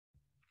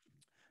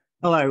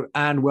Hello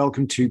and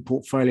welcome to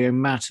Portfolio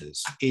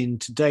Matters. In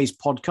today's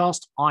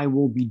podcast, I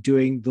will be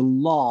doing the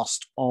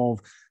last of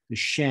the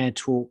Share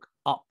Talk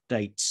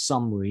update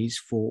summaries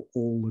for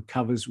all the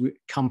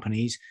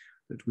companies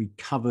that we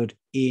covered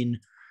in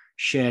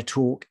Share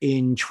Talk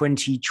in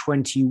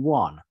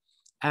 2021.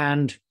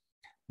 And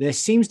there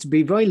seems to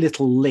be very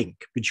little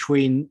link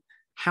between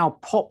how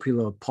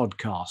popular a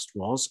podcast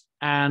was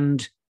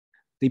and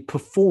the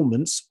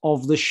performance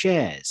of the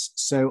shares.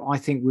 So I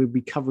think we'll be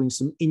covering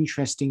some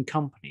interesting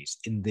companies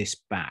in this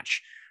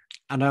batch.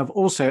 And I've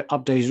also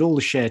updated all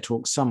the Share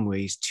Talk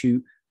summaries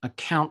to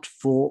account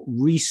for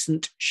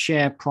recent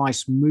share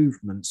price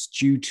movements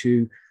due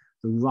to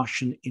the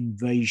Russian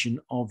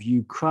invasion of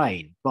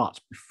Ukraine. But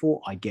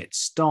before I get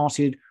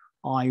started,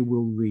 I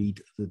will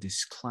read the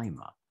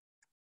disclaimer.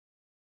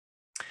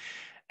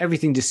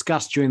 Everything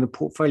discussed during the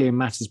Portfolio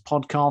Matters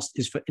podcast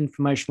is for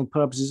informational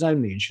purposes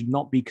only and should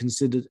not be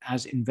considered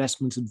as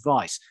investment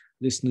advice.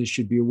 Listeners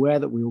should be aware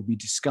that we will be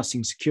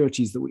discussing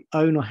securities that we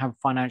own or have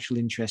financial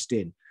interest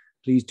in.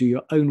 Please do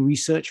your own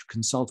research or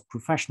consult a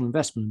professional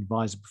investment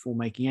advisor before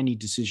making any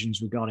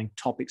decisions regarding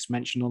topics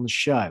mentioned on the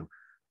show.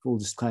 Full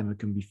disclaimer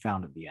can be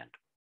found at the end.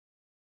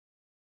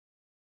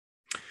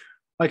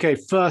 Okay,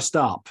 first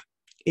up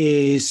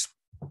is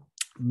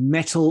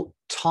Metal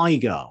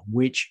Tiger,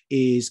 which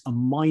is a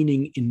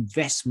mining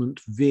investment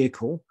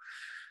vehicle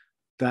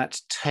that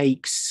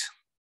takes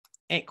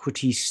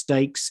equity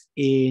stakes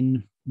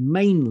in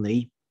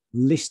mainly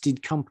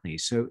listed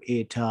companies. So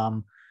it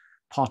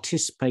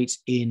participates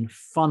in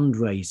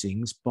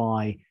fundraisings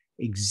by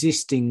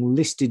existing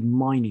listed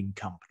mining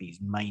companies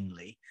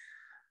mainly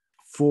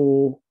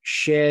for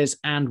shares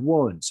and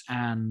warrants.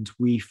 And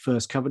we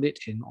first covered it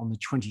on the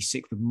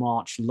 26th of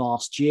March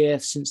last year.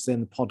 Since then,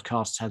 the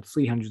podcast had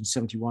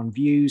 371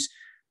 views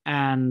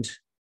and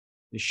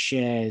the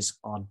shares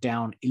are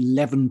down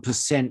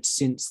 11%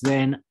 since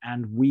then,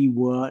 and we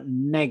were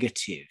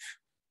negative.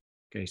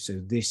 Okay, so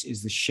this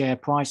is the share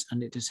price,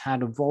 and it has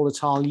had a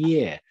volatile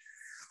year.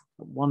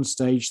 At one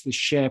stage, the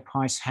share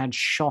price had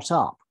shot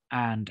up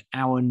and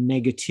our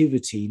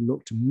negativity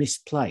looked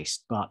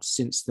misplaced, but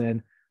since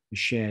then, the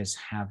shares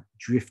have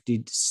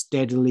drifted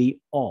steadily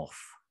off.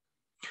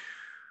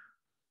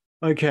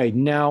 Okay,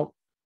 now,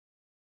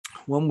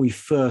 when we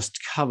first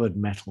covered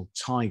Metal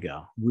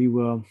Tiger, we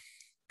were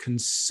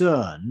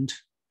concerned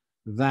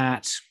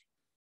that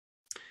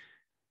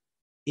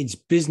its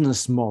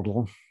business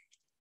model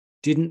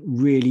didn't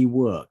really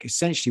work.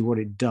 Essentially, what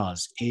it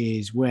does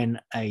is when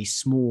a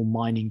small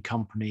mining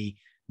company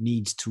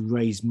needs to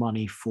raise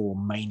money for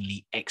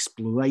mainly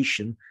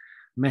exploration,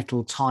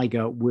 Metal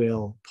Tiger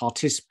will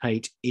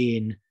participate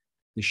in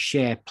the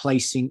share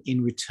placing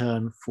in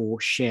return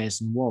for shares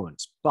and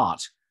warrants.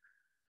 But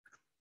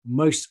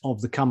most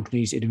of the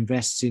companies it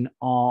invests in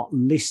are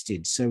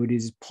listed, so it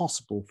is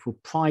possible for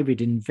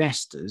private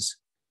investors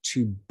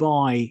to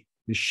buy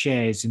the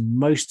shares in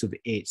most of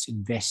its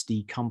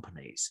investee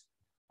companies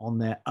on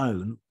their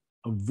own,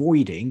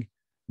 avoiding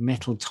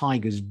Metal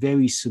Tiger's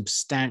very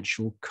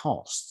substantial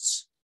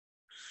costs.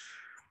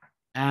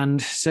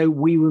 And so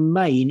we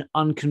remain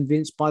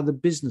unconvinced by the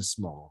business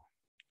model.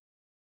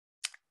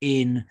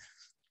 In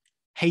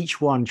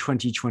H1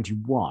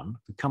 2021,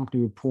 the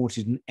company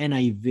reported an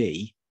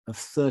NAV of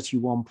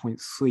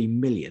 31.3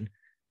 million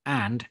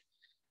and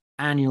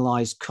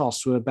annualized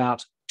costs were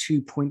about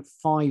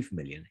 2.5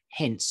 million,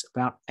 hence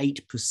about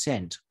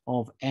 8%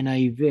 of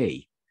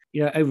NAV.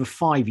 Over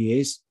 5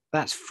 years,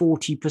 that's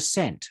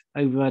 40%.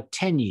 Over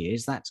 10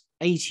 years, that's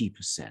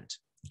 80%.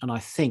 And I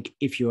think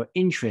if you're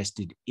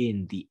interested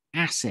in the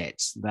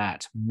assets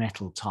that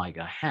Metal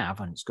Tiger have,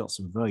 and it's got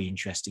some very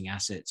interesting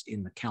assets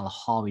in the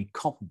Kalahari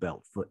Copper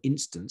Belt, for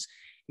instance,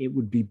 it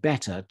would be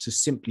better to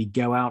simply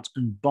go out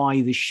and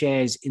buy the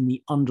shares in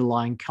the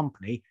underlying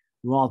company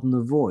rather than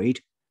avoid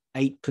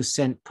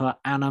 8% per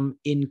annum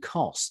in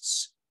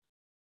costs.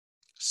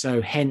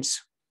 So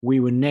hence, we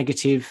were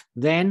negative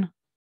then,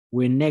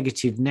 we're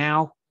negative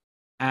now,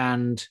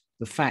 and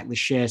the fact the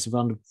shares have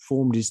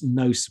underperformed is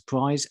no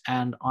surprise,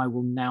 and I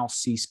will now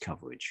cease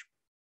coverage.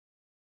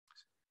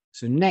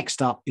 So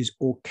next up is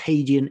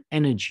Orcadian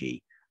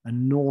Energy, a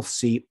North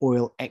Sea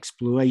oil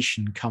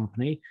exploration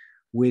company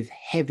with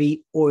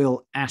heavy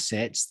oil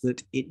assets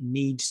that it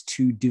needs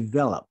to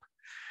develop.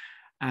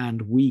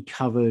 And we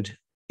covered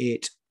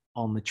it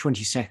on the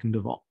 22nd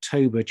of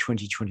October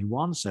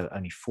 2021, so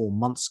only 4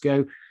 months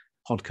ago.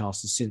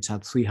 Podcast has since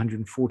had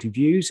 340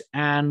 views,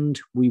 and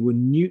we were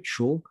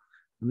neutral,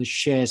 and the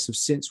shares have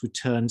since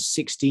returned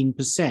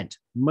 16%,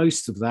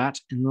 most of that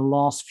in the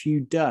last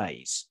few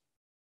days,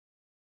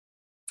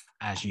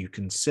 as you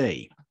can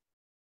see.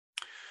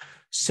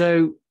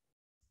 So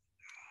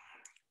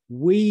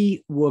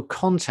we were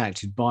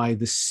contacted by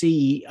the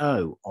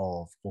CEO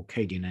of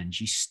Orcadian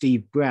Energy,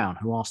 Steve Brown,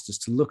 who asked us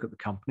to look at the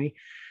company.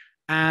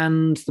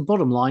 And the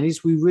bottom line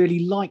is we really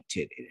liked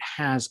it. It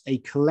has a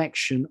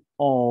collection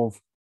of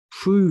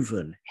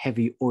proven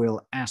heavy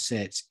oil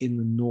assets in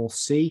the North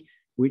Sea,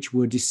 which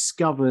were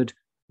discovered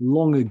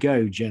long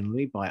ago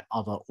generally by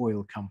other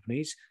oil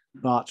companies,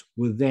 but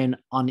were then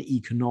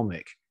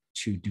uneconomic.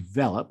 to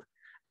develop,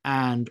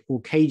 and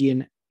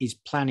Orcadian is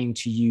planning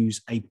to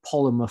use a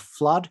polymer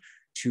flood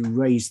to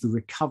raise the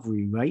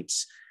recovery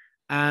rates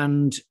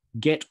and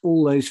get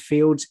all those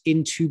fields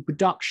into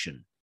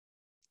production.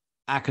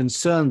 Our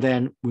concern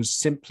then was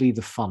simply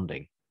the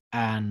funding,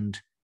 and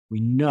we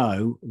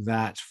know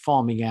that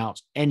farming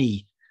out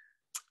any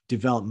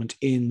development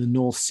in the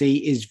North Sea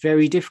is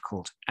very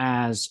difficult,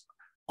 as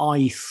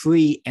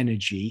i3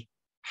 Energy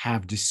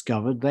have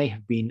discovered. They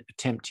have been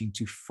attempting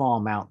to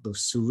farm out the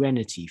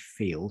Serenity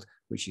field,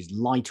 which is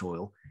light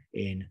oil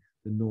in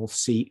the North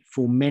Sea,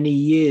 for many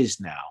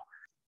years now.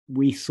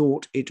 We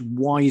thought it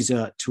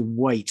wiser to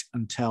wait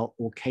until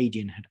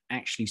Orcadian had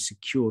actually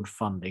secured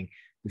funding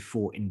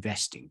before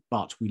investing,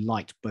 but we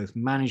liked both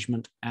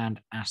management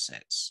and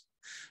assets.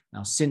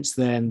 Now, since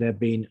then, there have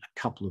been a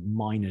couple of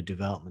minor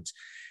developments.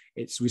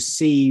 It's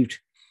received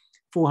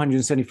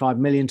 475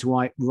 million to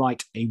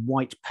write a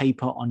white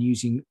paper on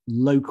using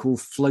local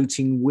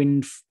floating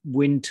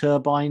wind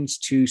turbines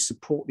to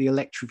support the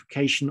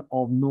electrification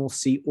of North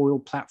Sea oil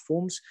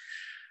platforms.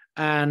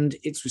 And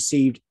it's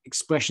received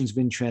expressions of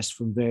interest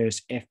from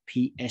various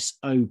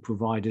FPSO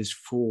providers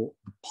for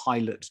the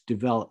pilot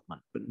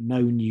development, but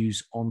no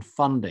news on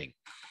funding.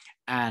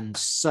 And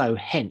so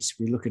hence, if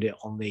we look at it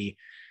on the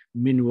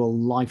mineral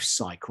life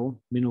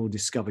cycle, mineral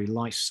discovery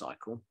life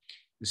cycle,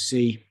 you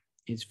see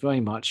it's very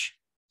much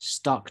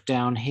stuck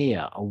down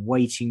here,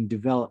 awaiting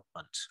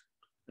development.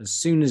 As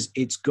soon as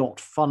it's got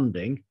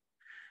funding,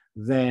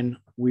 then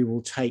we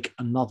will take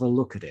another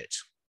look at it.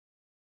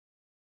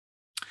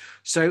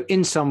 So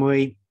in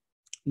summary,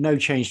 no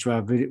change to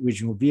our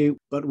original view,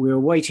 but we're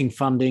awaiting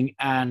funding,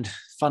 and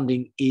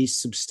funding is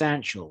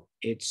substantial.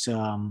 It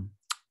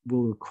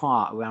will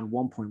require around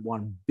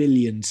 1.1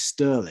 billion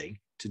sterling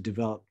to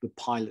develop the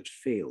pilot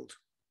field.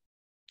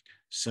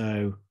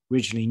 So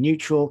originally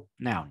neutral,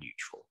 now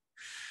neutral.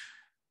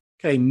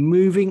 Okay,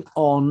 moving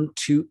on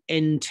to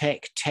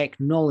Enteq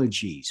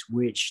Technologies,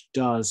 which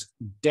does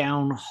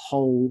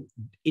downhole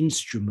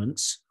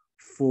instruments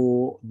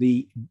for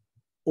the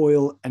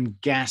oil and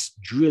gas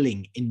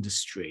drilling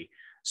industry.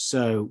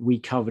 So we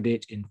covered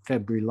it in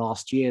February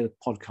last year. The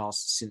podcast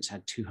has since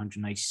had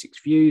 286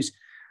 views.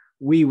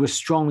 We were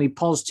strongly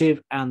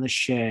positive, and the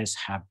shares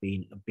have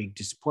been a big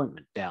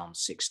disappointment, down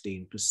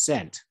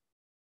 16%.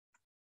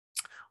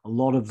 A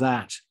lot of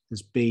that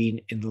has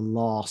been in the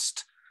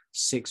last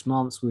 6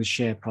 months, with the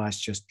share price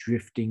just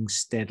drifting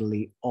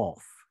steadily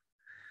off.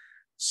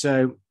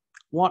 So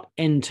what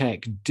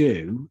Enteq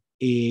do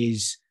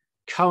is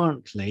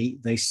currently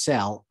they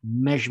sell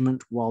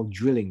measurement while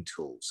drilling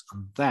tools,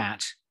 and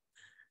that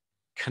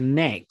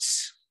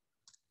connects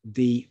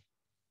the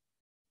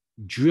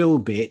drill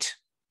bit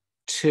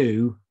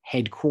to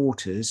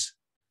headquarters,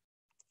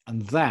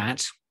 and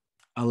that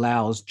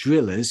allows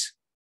drillers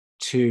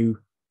to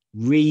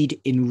read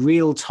in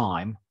real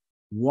time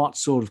what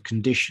sort of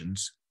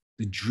conditions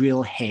the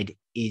drill head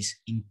is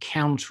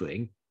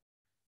encountering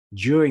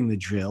during the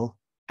drill,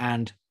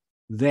 and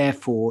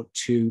therefore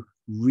to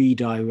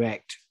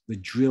redirect the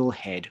drill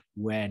head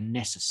where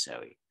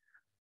necessary.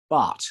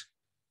 But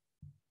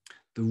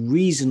the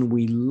reason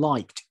we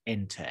liked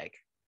Enteq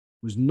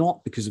was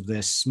not because of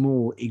their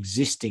small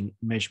existing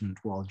measurement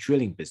while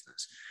drilling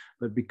business,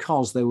 but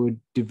because they were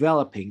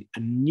developing a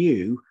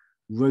new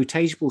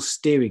rotatable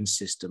steering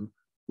system,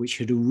 which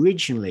had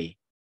originally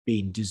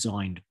been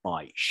designed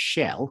by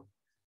Shell,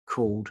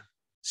 called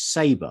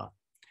Sabre.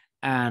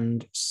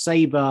 And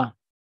Sabre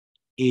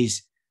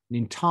is an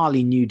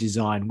entirely new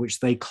design, which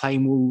they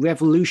claim will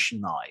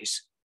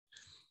revolutionize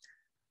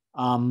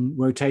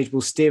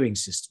rotatable steering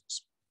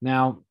systems.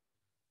 Now,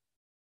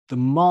 the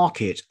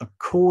market,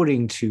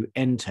 according to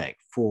Enteq,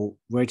 for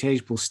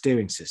rotatable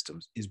steering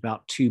systems is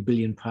about 2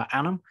 billion per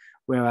annum,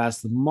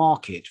 whereas the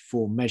market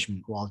for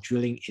measurement while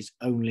drilling is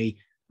only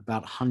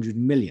about 100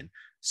 million.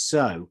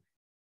 So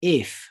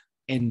if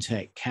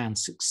Enteq can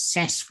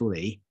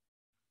successfully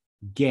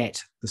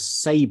get the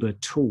Sabre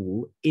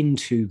tool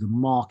into the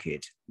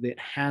market, that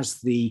has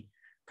the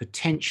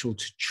potential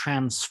to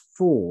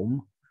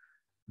transform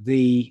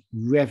the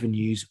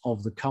revenues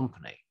of the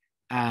company.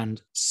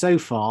 And so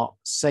far,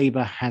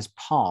 Sabre has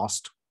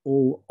passed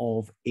all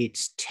of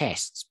its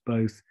tests,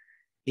 both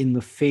in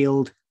the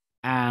field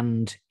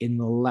and in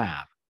the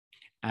lab.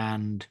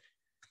 And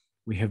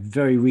we have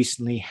very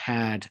recently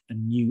had a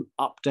new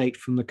update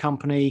from the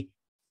company,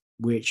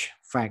 which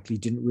frankly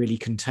didn't really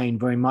contain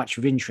very much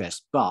of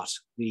interest, but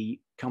the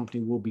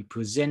company will be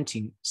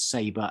presenting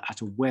Sabre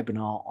at a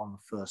webinar on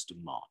the 1st of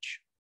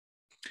March.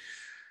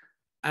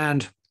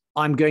 And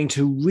I'm going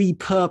to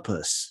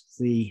repurpose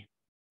the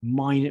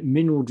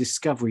mineral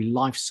discovery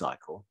life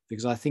cycle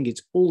because I think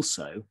it's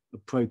also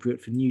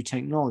appropriate for new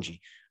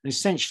technology. And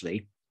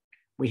essentially,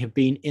 we have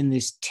been in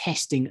this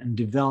testing and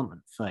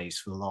development phase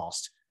for the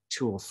last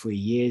 2 or 3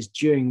 years,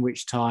 during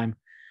which time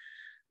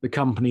the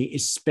company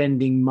is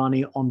spending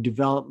money on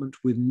development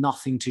with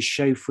nothing to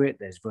show for it.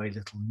 There's very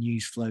little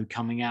news flow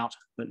coming out.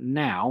 But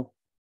now,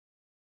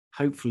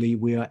 hopefully,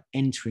 we are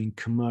entering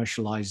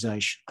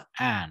commercialization.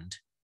 And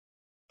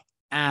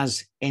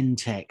as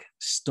Enteq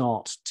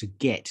start to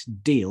get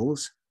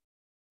deals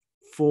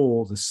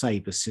for the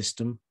Saga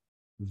system,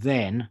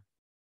 then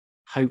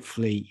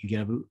hopefully you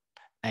get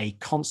a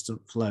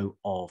constant flow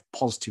of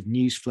positive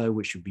news flow,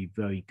 which would be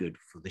very good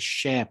for the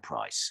share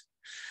price.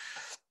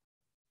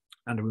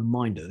 And a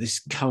reminder, this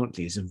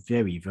currently is a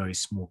very, very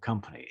small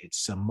company.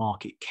 Its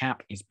market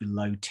cap is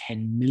below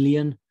 10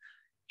 million.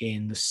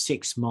 In the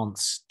 6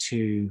 months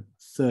to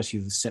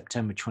 30th of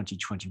September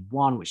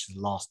 2021, which is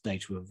the last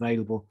data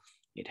available,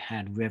 it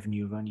had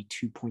revenue of only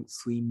 $2.3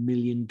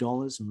 million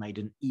and made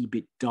an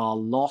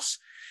EBITDA loss.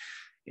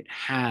 It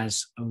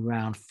has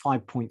around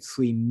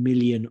 5.3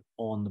 million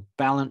on the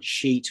balance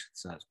sheet,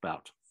 so that's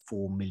about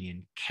 4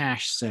 million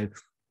cash. So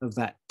of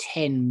that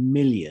 10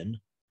 million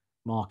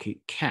market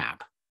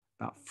cap,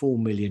 about 4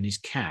 million is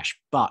cash,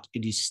 but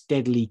it is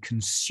steadily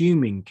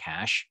consuming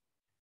cash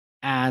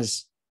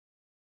as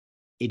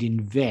it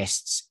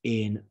invests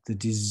in the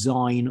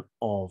design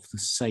of the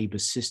Saga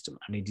system.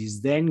 And it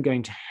is then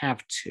going to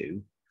have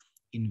to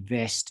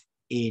invest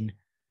in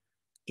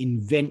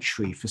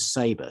inventory for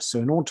Saga. So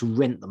in order to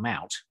rent them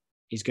out,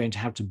 it's going to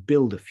have to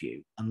build a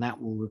few, and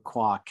that will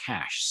require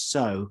cash.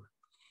 So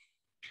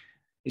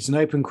it's an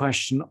open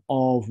question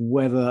of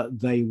whether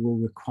they will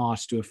require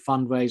to do a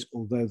fundraise,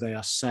 although they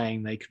are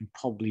saying they can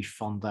probably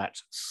fund that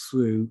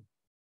through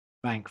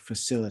bank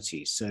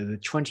facilities. So the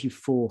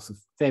 24th of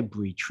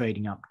February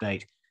trading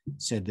update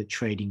said that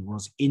trading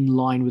was in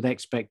line with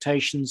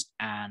expectations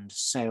and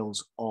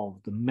sales of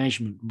the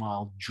measurement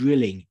mile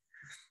drilling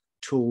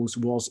tools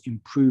was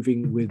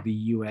improving with the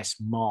US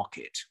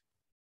market.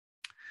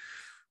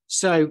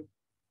 So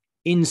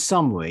in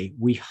summary,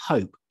 we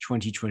hope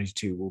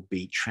 2022 will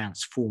be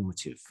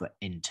transformative for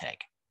Enteq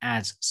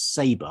as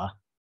Saga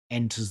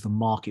enters the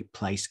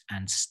marketplace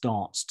and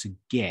starts to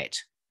get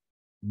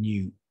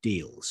new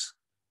deals.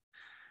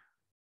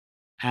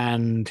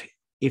 And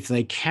if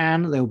they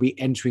can, they'll be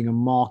entering a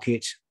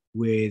market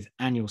with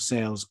annual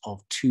sales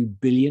of 2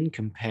 billion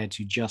compared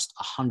to just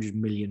 100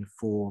 million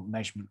for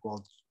measurement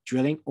well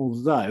drilling.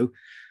 Although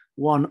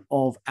one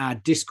of our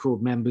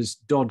Discord members,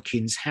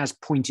 Dodkins, has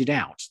pointed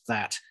out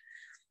that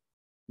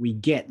we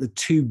get the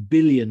 2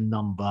 billion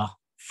number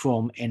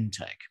from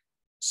Enteq.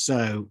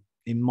 So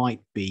it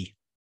might be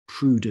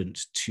prudent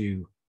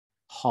to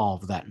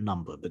halve that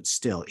number, but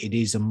still it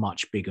is a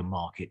much bigger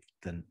market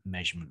than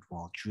measurement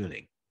while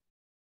drilling.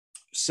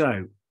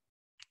 So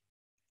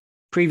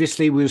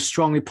previously we were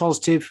strongly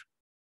positive.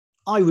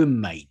 I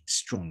remain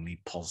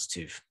strongly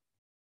positive.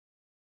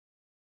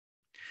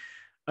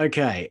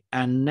 Okay,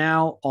 and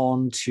now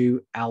on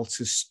to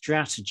Altus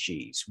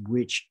Strategies,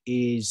 which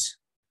is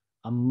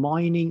a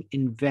mining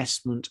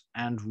investment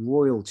and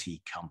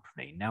royalty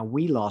company. Now,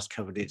 we last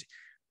covered it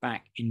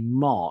back in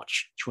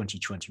March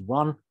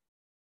 2021.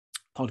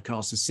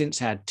 Podcast has since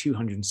had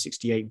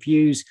 268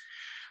 views.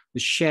 The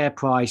share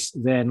price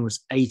then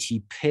was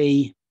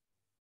 80p.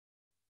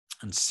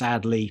 And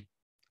sadly,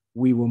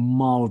 we were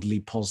mildly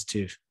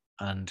positive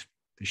and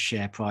the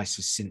share price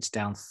is since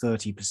down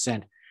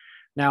 30%.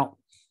 Now,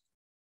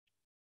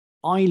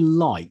 I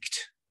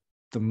liked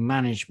the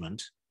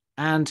management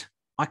and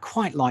I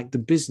quite liked the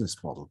business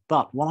model,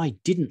 but what I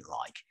didn't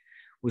like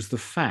was the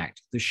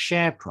fact the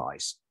share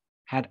price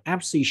had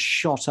absolutely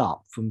shot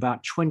up from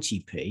about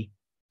 20p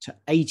to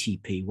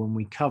 80p when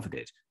we covered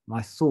it. And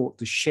I thought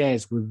the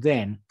shares were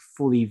then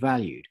fully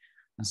valued.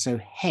 And so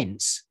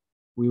hence,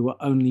 we were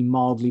only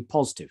mildly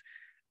positive.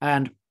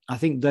 And I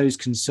think those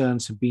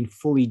concerns have been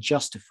fully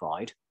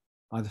justified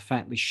by the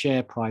fact the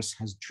share price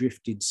has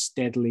drifted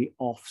steadily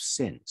off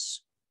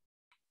since.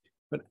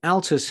 But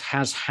Altus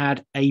has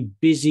had a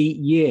busy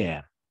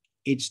year.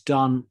 It's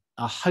done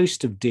a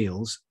host of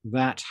deals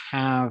that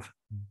have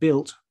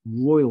built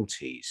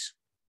royalties.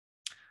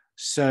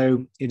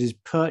 So it has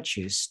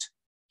purchased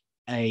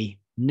a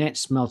net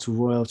smelter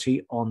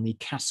royalty on the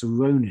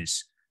Caserones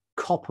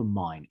copper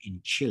mine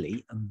in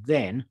Chile, and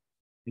then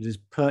it has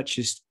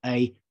purchased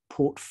a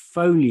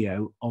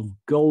portfolio of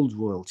gold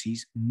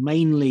royalties,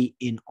 mainly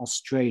in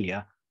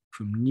Australia,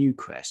 from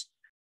Newcrest.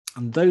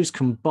 And those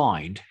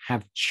combined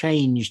have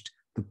changed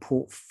the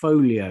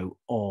portfolio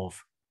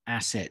of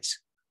assets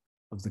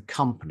of the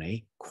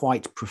company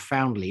quite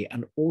profoundly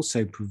and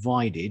also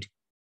provided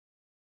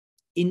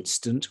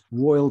instant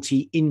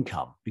royalty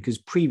income, because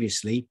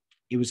previously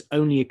it was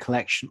only a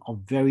collection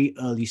of very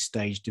early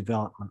stage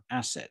development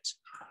assets.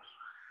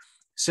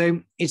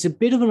 So it's a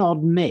bit of an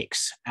odd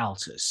mix,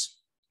 Altus.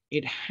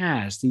 It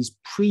has these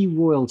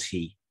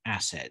pre-royalty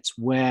assets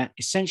where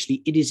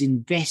essentially it is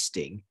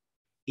investing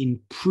in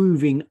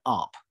proving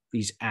up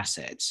these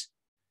assets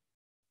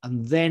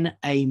and then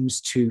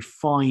aims to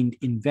find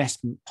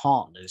investment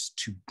partners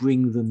to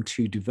bring them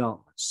to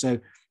development. So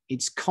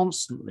it's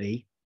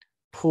constantly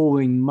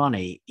pouring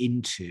money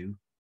into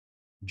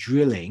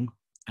drilling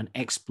and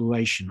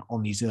exploration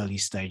on these early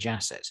stage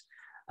assets.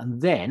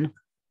 And then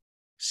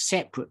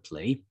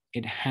separately,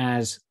 it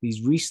has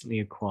these recently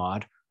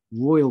acquired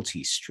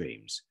royalty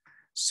streams.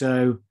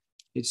 So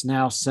it's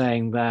now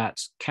saying that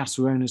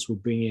Caserones will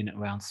bring in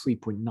around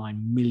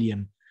 $3.9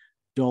 million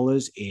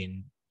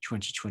in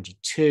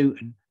 2022,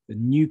 and the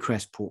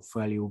Newcrest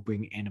portfolio will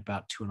bring in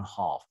about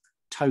 2.5,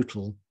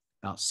 total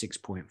about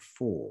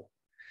 6.4.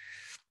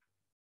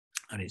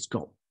 And it's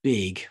got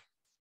big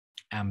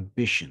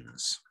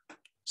ambitions.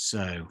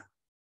 So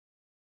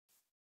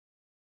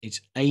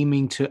it's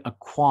aiming to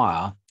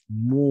acquire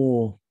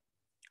more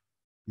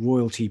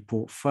royalty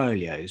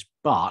portfolios,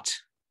 but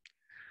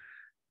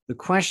the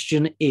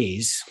question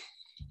is,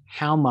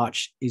 how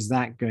much is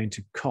that going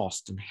to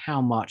cost, and how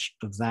much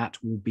of that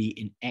will be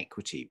in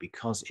equity,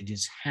 because it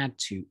has had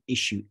to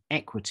issue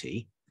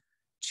equity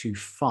to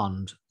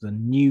fund the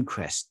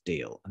Newcrest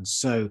deal. And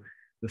so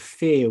the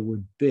fear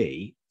would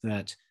be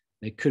that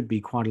there could be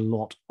quite a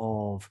lot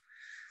of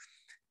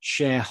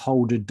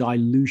shareholder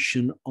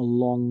dilution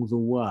along the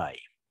way.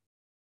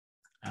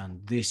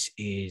 And this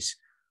is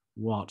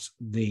what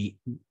the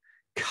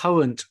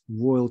current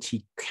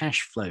royalty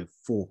cash flow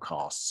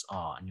forecasts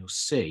are. And you'll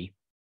see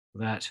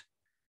that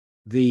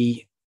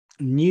the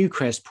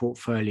Newcrest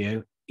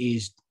portfolio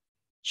is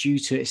due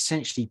to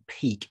essentially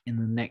peak in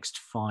the next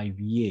 5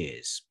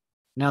 years.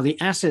 Now, the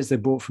assets they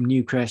bought from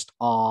Newcrest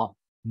are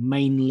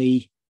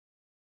mainly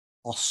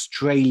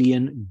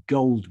Australian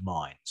gold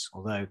mines,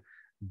 although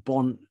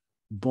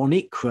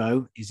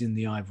Bonikro is in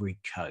the Ivory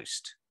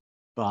Coast.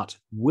 But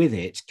with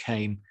it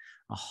came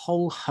a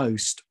whole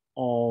host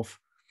of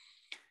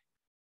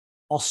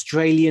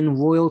Australian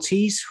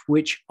royalties,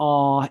 which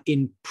are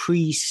in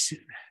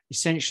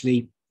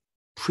essentially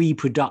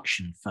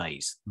pre-production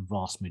phase, the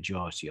vast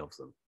majority of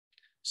them.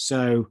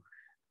 So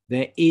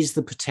there is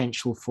the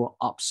potential for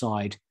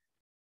upside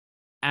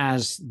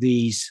as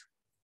these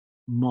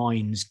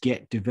mines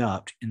get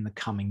developed in the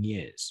coming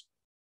years.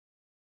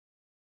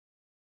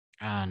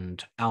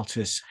 And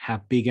Altus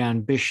have big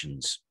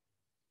ambitions,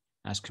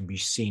 as can be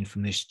seen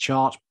from this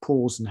chart.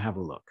 Pause and have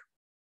a look.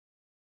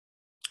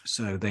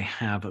 So they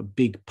have a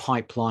big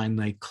pipeline,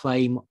 they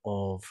claim,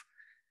 of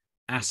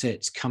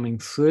assets coming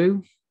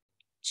through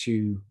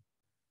to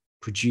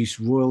produce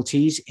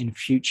royalties in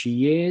future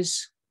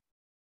years.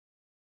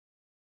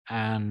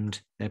 And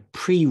their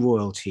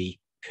pre-royalty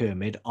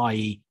pyramid,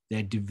 i.e.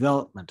 their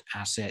development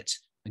assets,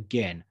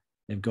 again,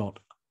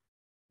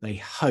 they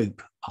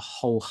hope a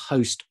whole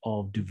host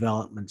of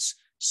developments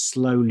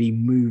slowly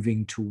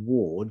moving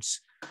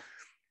towards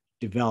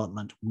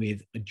development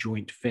with a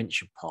joint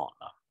venture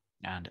partner.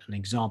 And an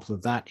example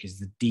of that is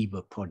the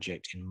Diba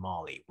project in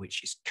Mali,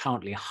 which is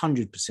currently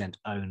 100%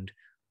 owned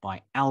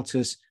by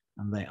Altus,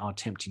 and they are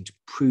attempting to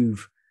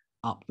prove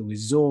up the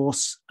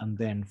resource and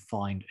then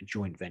find a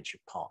joint venture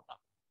partner.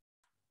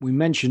 We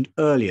mentioned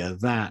earlier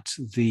that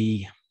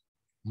the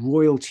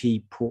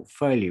royalty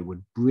portfolio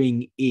would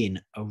bring in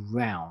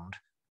around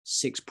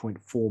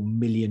 $6.4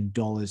 million in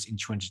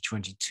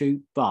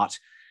 2022, but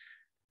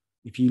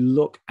if you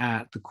look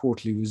at the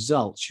quarterly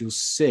results, you'll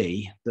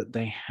see that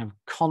they have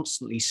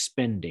constantly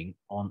spending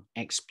on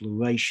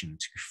exploration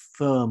to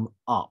firm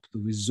up the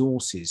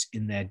resources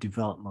in their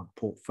development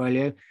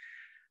portfolio.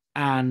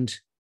 And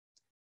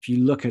if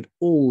you look at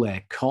all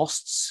their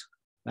costs,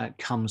 that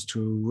comes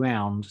to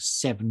around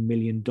 $7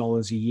 million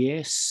a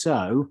year.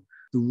 So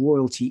the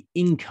royalty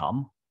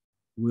income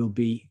will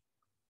be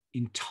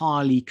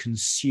entirely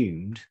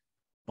consumed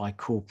by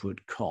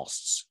corporate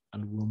costs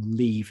and will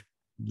leave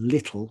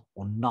little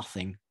or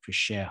nothing for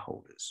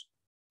shareholders.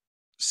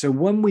 So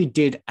when we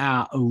did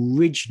our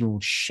original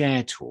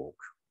share talk,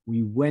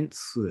 we went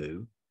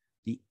through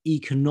the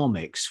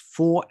economics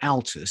for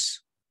Altus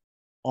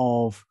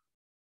of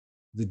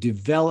the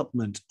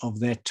development of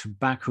their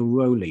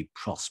Tabacoroli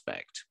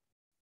prospect.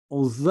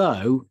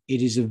 Although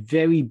it is a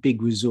very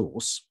big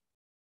resource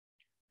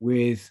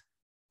with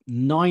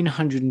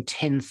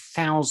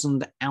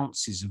 910,000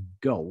 ounces of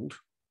gold,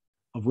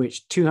 of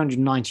which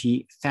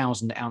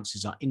 290,000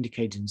 ounces are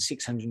indicated and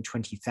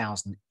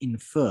 620,000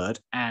 inferred,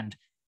 and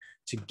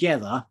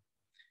together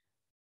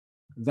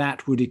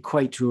that would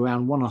equate to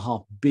around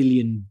 $1.5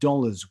 billion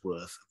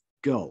worth of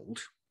gold.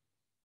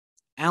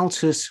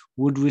 Altus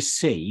would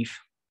receive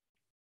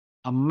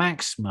a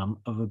maximum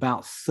of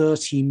about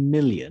 30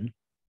 million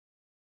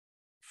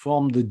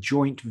from the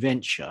joint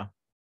venture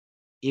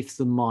if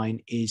the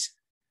mine is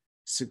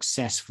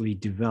successfully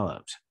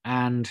developed.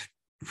 And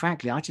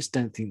frankly, I just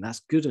don't think that's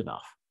good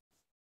enough.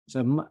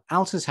 So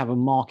Altus have a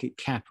market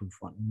cap of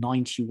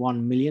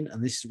 91 million,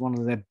 and this is one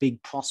of their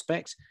big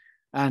prospects.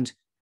 And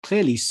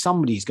clearly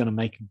somebody's going to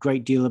make a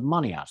great deal of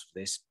money out of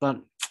this,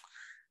 but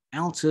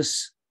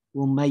Altus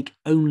will make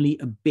only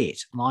a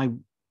bit. And I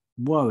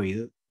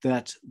worry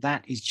that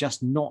is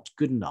just not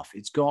good enough.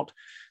 It's got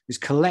this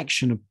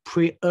collection of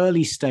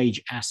early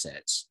stage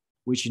assets,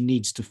 which it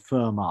needs to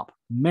firm up,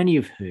 many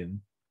of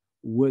whom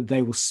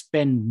they will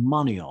spend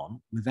money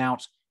on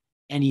without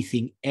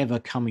anything ever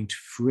coming to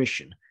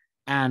fruition.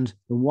 And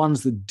the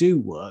ones that do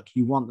work,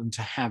 you want them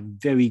to have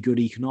very good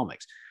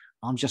economics.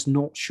 I'm just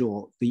not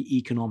sure the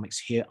economics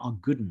here are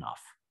good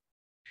enough.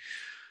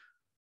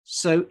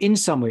 So in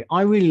summary,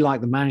 I really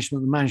like the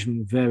management. The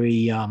management are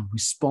very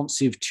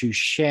responsive to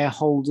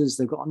shareholders.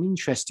 They've got an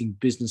interesting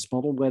business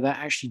model where they're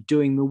actually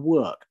doing the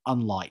work,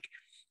 unlike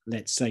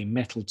let's say,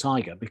 metal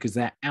tiger, because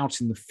they're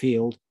out in the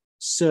field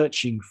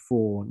searching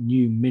for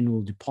new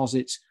mineral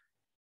deposits,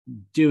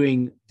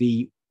 doing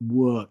the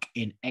work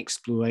in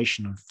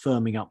exploration and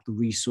firming up the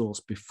resource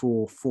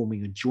before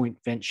forming a joint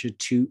venture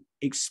to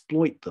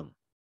exploit them.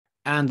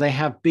 And they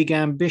have big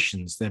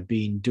ambitions. They've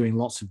been doing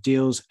lots of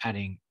deals,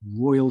 adding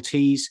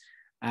royalties,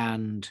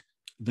 and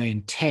they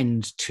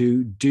intend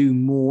to do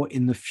more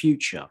in the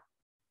future.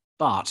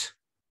 But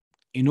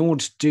in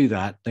order to do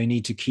that, they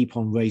need to keep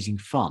on raising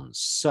funds.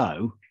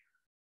 So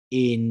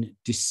in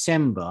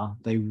December,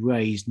 they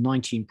raised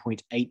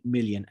 19.8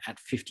 million at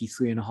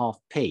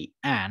 53.5p.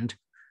 And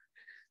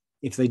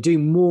if they do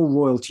more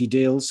royalty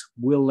deals,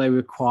 will they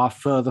require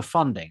further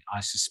funding? I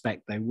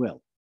suspect they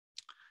will.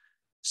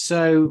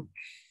 So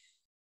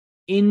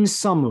in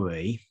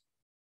summary,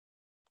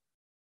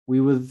 we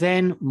were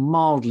then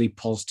mildly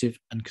positive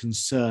and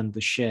concerned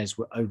the shares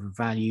were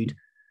overvalued.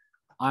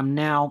 I'm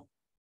now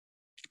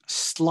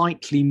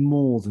slightly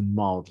more than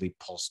mildly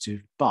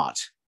positive, but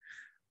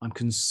I'm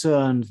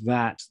concerned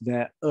that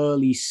their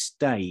early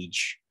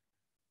stage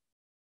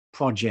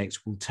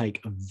projects will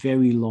take a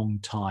very long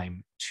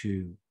time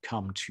to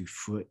come to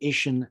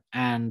fruition.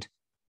 And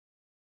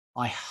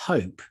I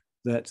hope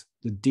that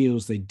the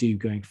deals they do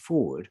going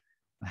forward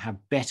will have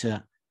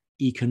better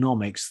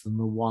economics than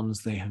the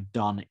ones they have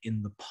done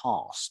in the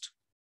past.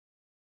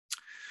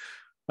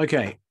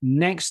 Okay,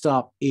 next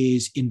up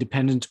is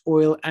Independent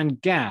Oil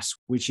and Gas,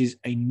 which is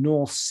a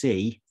North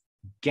Sea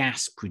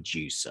gas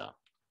producer,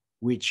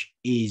 which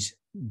is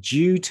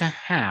due to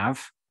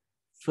have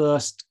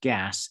first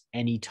gas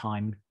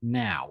anytime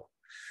now.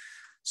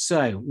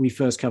 So we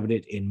first covered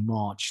it in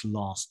March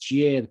last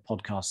year. The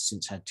podcast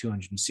since had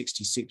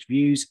 266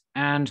 views,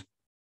 and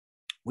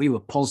we were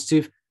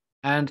positive,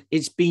 and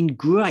it's been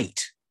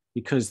great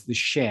because the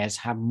shares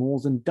have more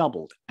than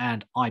doubled.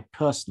 And I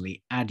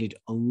personally added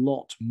a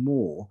lot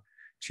more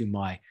to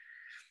my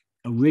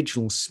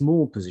original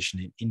small position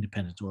in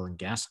Independent Oil and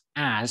Gas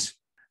as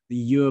the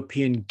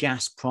European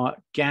gas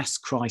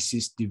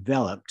crisis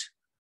developed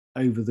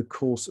over the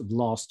course of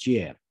last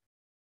year,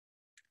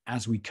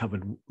 as we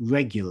covered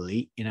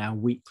regularly in our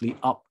weekly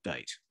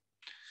update.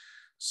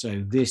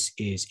 So this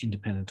is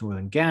Independent Oil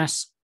and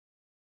Gas.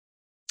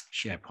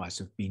 Share price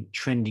have been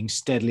trending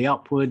steadily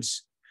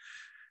upwards,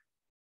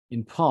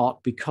 in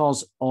part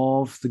because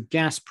of the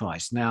gas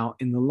price. Now,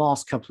 in the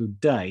last couple of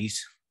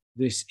days,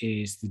 this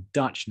is the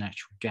Dutch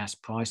natural gas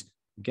price.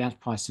 The gas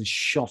price has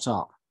shot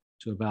up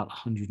to about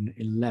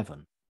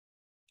 111.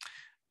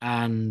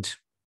 And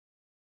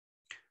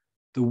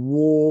the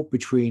war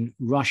between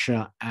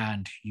Russia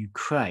and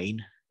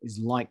Ukraine is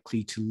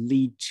likely to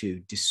lead to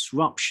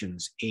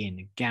disruptions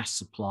in gas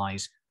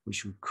supplies,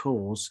 which would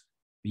cause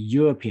the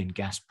European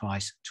gas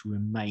price to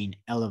remain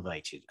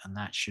elevated. And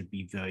that should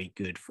be very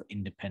good for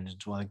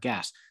Independent Oil and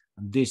Gas.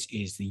 And this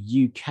is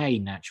the UK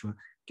natural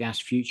gas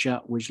future,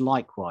 which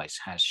likewise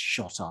has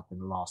shot up in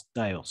the last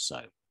day or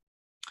so.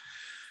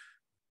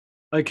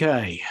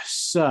 Okay,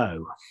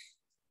 so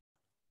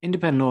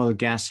Independent Oil and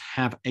Gas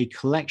have a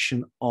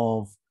collection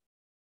of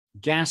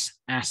gas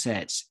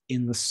assets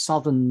in the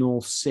southern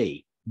North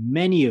Sea,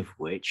 many of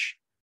which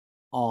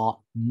are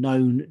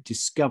known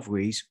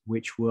discoveries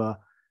which were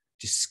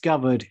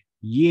discovered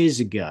years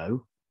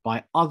ago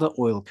by other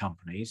oil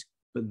companies,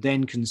 but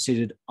then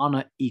considered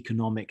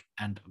uneconomic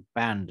and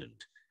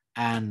abandoned.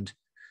 And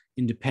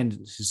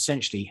Independent has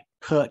essentially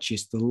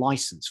purchased the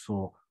license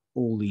for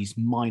all these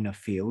minor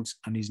fields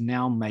and is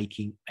now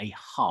making a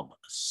hub,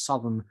 a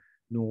southern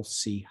North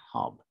Sea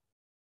hub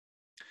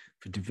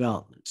for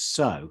development.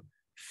 So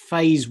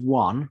phase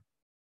one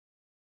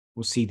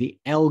will see the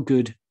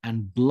Elgood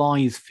and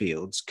Blythe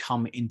fields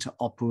come into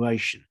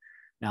operation.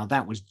 Now,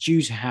 that was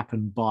due to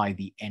happen by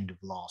the end of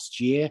last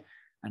year,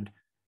 and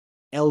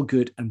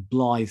Elgood and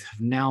Blythe have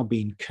now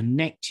been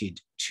connected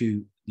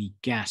to the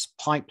gas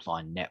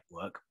pipeline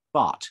network,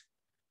 but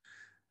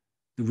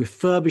the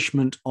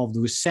refurbishment of the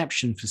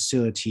reception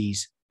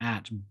facilities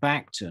at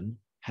Bacton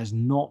has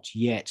not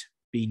yet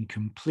been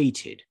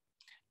completed.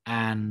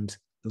 And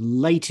the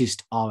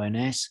latest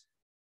RNS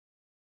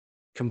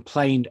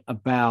complained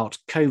about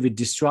COVID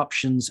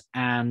disruptions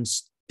and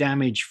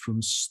damage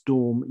from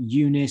Storm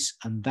Eunice,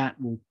 and that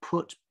will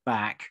put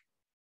back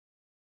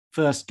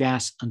first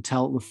gas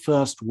until the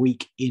first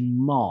week in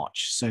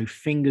March. So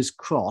fingers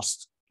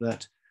crossed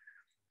that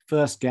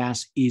first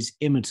gas is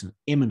imminent.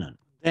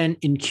 Then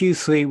in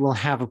Q3, we'll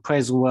have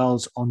appraisal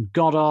wells on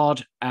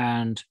Goddard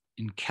and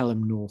in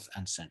Kelham North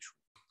and Central.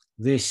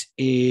 This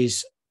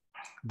is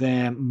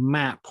their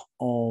map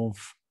of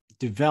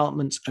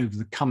developments over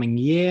the coming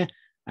year.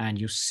 And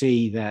you'll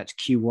see that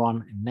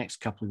Q1, in the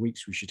next couple of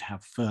weeks, we should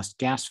have first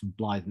gas from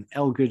Blythe and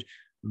Elgood.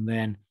 And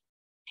then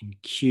in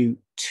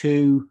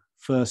Q2,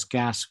 first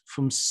gas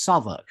from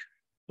Southwark.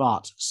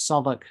 But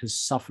Southwark has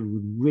suffered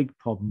with rig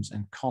problems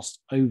and cost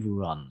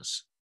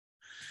overruns.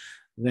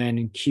 Then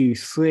in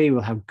Q3,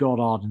 we'll have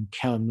Goddard and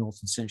Kelham North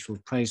and Central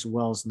appraisal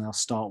wells, and they'll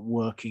start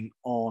working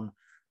on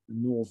the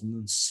northern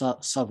and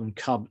southern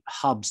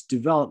hubs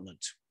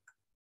development.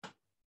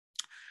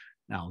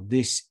 Now,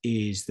 this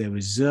is their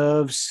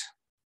reserves.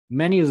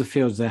 Many of the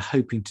fields they're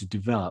hoping to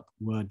develop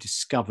were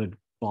discovered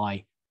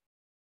by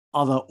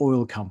other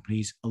oil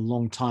companies a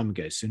long time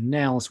ago. So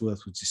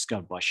Nailsworth was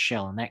discovered by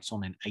Shell and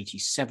Exxon in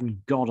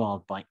 87,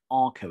 Goddard by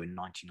Arco in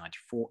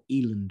 1994,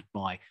 Eland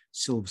by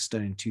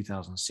Silverstone in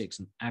 2006,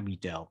 and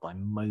Abbeydale by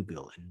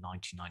Mobil in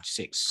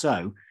 1996.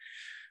 So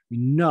we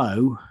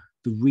know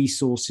the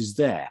resource is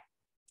there.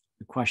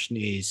 The question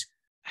is,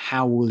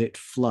 how will it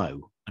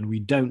flow? And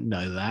we don't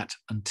know that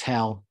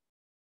until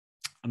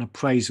an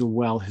appraisal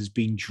well has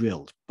been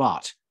drilled.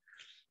 But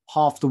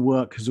half the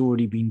work has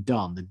already been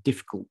done, the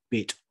difficult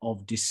bit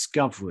of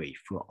discovery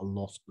for a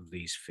lot of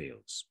these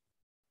fields.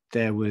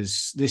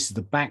 This is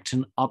the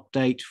Bacton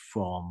update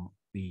from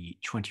the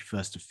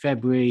 21st of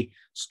February.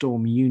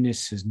 Storm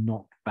Eunice has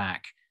knocked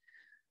back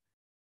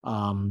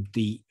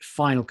the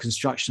final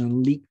construction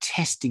and leak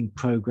testing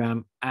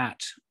program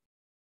at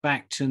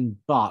Bacton,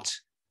 but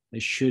they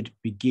should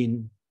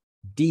begin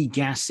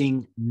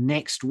degassing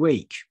next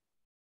week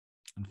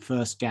and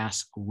first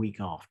gas a week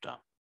after.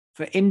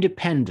 For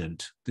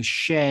Independent, the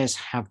shares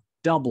have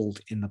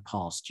doubled in the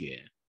past year,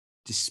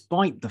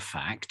 despite the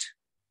fact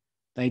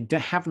they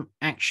haven't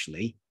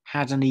actually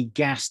had any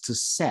gas to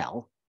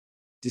sell,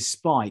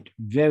 despite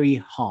very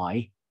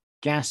high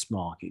gas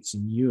markets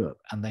in Europe.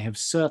 And they have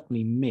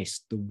certainly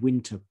missed the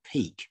winter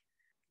peak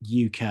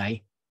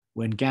UK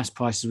when gas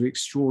prices were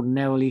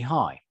extraordinarily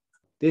high.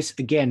 This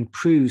again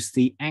proves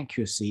the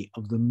accuracy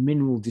of the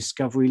mineral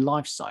discovery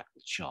life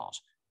cycle chart,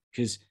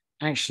 because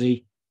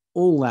actually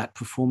all that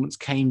performance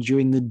came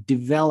during the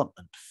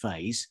development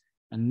phase,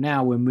 and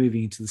now we're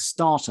moving into the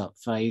startup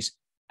phase,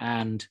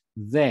 and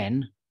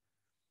then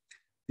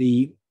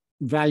the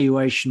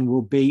valuation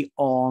will be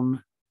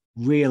on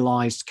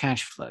realized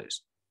cash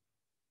flows.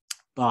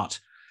 But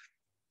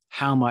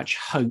how much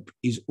hope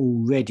is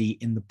already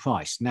in the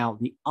price? Now,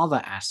 the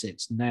other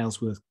assets,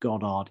 Nailsworth,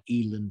 Goddard,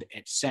 Eland,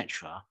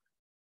 etc.,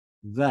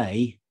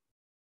 they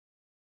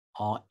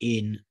are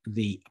in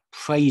the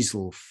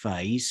appraisal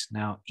phase.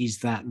 Now, is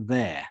that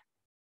there?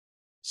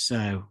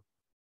 So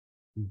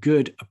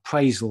good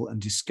appraisal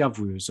and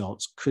discovery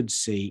results could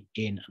see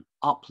in an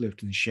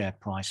uplift in the share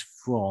price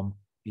from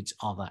its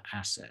other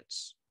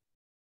assets.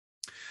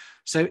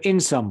 So in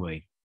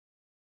summary,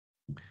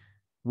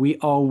 we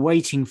are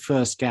waiting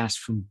first gas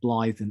from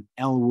Blythe and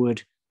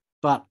Elwood.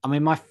 But I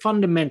mean, my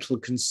fundamental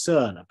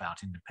concern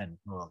about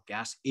independent oil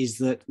gas is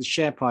that the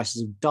share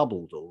prices have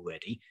doubled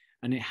already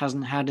and it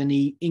hasn't had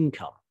any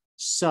income.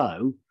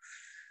 So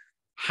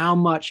how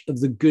much of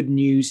the good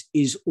news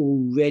is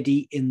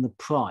already in the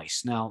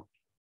price? Now,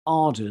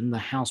 Arden, the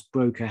house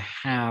broker,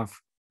 have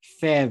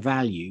fair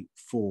value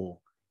for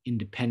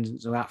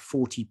independents about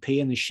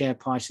 40p and the share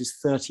price is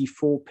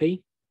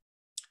 34p.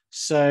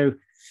 So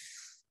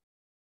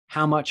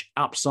how much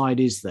upside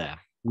is there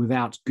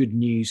without good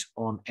news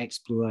on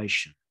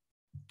exploration?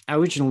 Our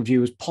original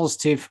view was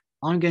positive.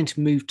 I'm going to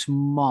move to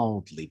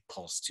mildly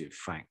positive,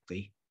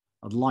 frankly.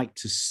 I'd like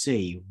to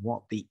see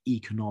what the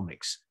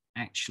economics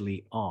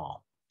actually are.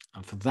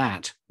 And for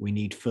that, we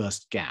need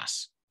first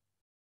gas.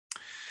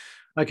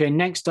 Okay,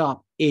 next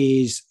up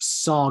is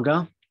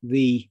Saga,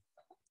 the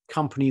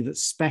company that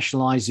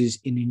specializes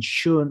in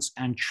insurance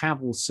and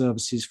travel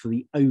services for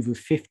the over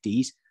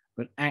 50s,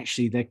 but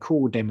actually their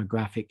core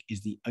demographic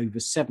is the over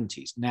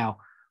 70s. Now,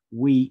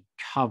 we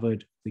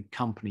covered the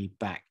company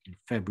back in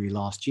February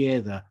last year.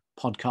 The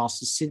podcast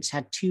has since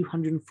had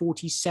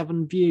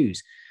 247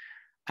 views.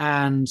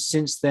 And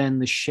since then,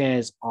 the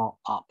shares are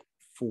up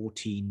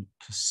 14%.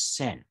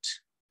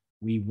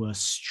 We were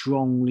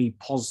strongly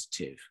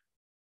positive.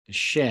 The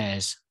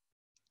shares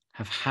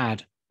have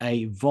had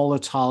a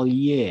volatile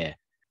year.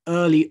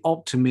 Early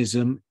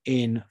optimism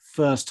in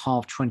first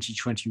half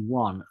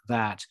 2021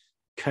 that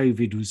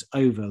COVID was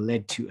over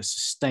led to a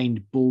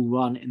sustained bull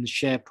run in the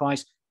share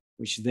price,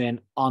 which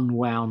then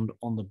unwound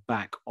on the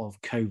back of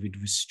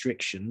COVID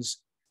restrictions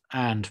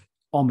and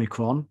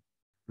Omicron.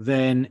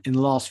 Then in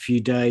the last few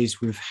days,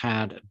 we've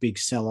had a big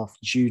sell-off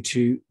due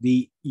to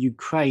the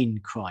Ukraine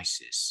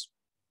crisis.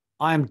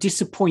 I am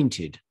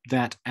disappointed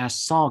that our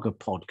Saga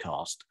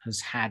podcast has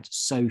had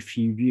so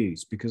few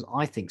views because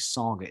I think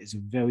Saga is a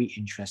very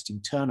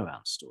interesting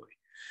turnaround story.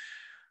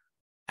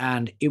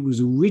 And it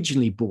was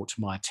originally brought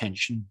to my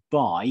attention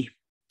by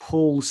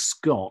Paul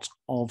Scott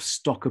of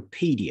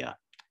Stockopedia,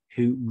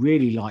 who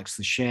really likes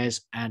the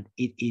shares and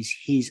it is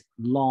his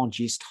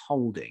largest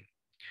holding.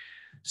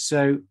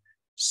 So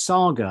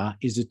Saga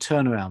is a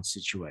turnaround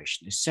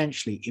situation.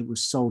 Essentially, it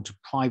was sold to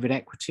private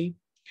equity,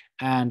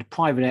 and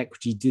private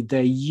equity did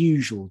their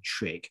usual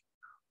trick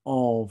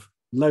of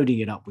loading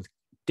it up with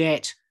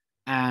debt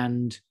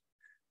and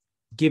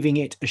giving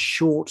it a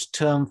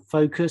short-term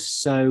focus.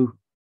 So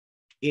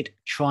it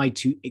tried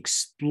to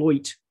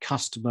exploit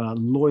customer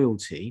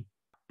loyalty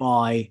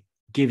by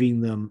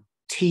giving them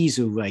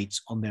teaser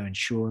rates on their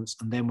insurance.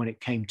 And then when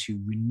it came to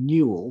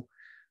renewal,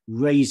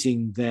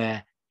 raising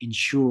their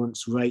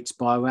insurance rates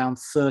by around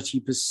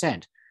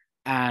 30%.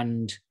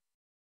 And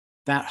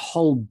that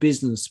whole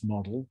business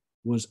model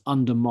was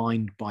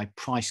undermined by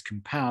price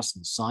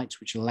comparison sites,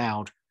 which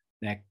allowed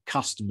their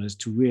customers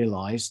to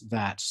realize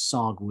that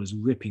Saga was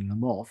ripping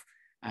them off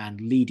and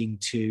leading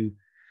to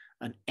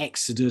an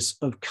exodus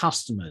of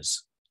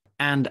customers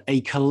and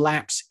a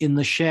collapse in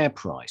the share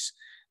price.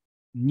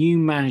 New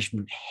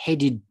management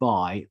headed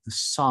by the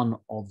son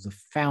of the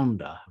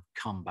founder have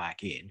come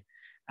back in,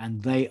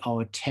 and they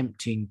are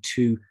attempting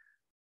to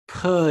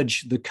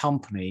purge the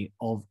company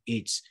of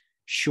its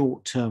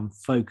short-term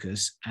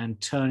focus and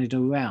turn it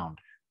around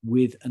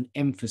with an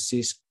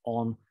emphasis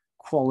on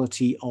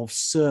quality of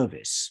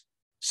service.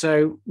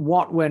 So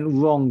what went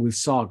wrong with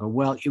Saga?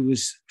 Well, it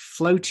was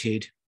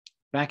floated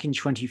back in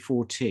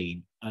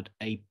 2014 at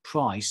a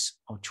price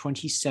of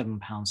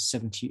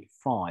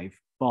 £27.75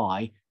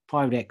 by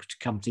private equity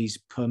companies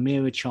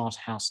Permira,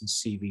 Charterhouse and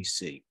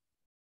CVC.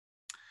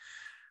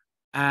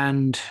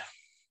 And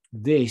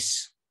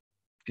this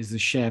is the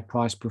share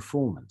price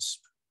performance.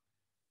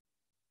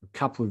 A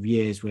couple of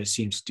years where it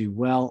seems to do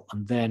well,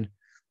 and then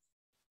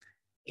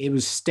it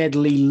was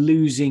steadily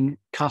losing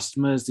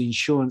customers. The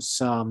insurance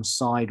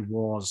side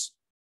was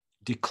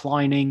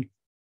declining,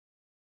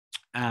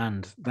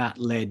 and that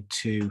led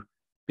to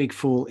big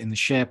fall in the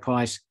share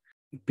price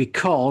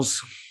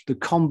because the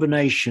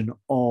combination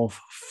of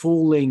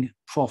falling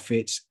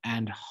profits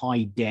and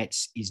high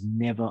debts is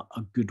never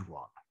a good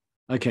one.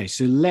 Okay,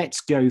 so let's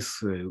go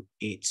through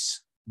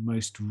its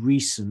most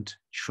recent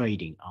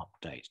trading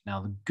update.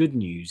 Now, the good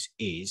news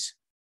is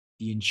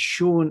the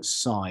insurance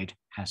side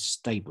has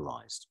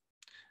stabilized.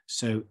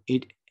 So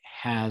it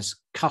has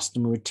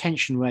customer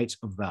retention rates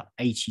of about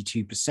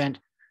 82%,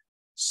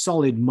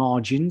 solid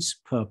margins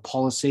per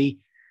policy,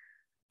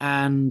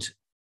 and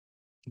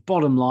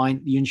bottom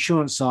line, the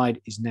insurance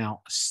side is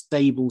now a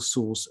stable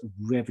source of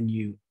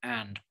revenue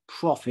and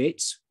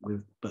profits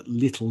with but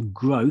little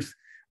growth.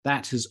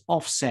 That has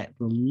offset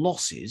the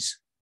losses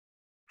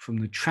from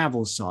the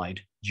travel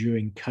side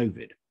during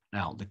COVID.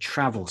 Now, the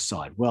travel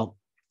side, well,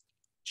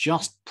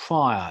 just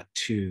prior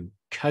to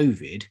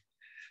COVID,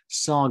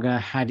 Saga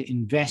had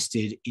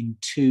invested in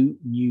 2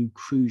 new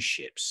cruise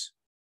ships,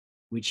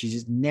 which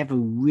has never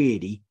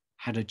really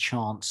had a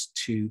chance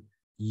to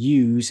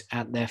use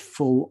at their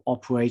full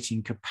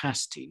operating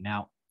capacity.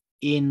 Now,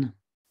 in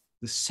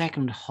the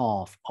second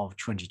half of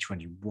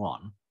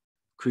 2021,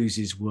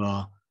 cruises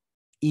were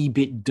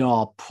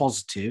EBITDA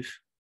positive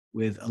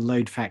with a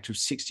load factor of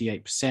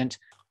 68%.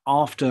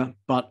 After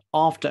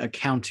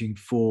accounting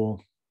for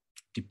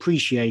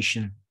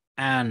depreciation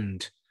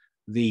and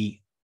the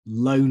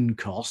loan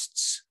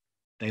costs,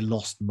 they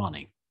lost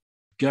money.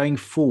 Going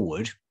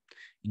forward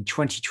in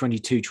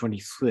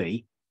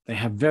 2022-23, they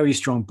have very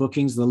strong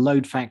bookings. The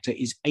load factor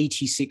is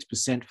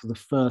 86% for the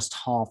first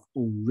half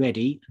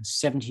already and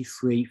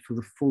 73% for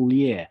the full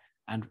year.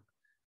 And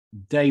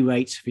day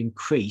rates have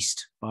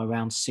increased by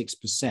around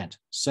 6%.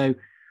 So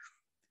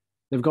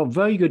they've got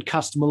very good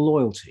customer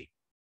loyalty,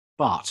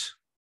 but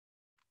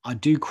I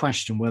do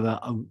question whether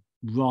a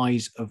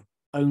rise of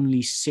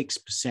only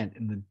 6%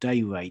 in the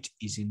day rate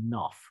is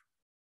enough,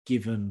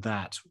 given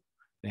that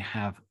they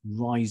have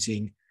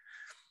rising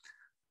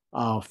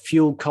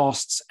fuel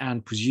costs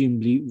and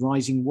presumably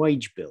rising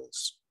wage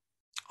bills.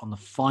 On the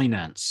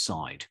finance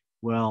side,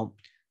 well,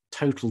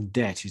 total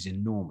debt is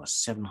enormous,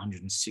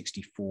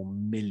 764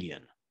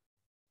 million,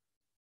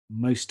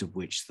 most of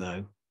which,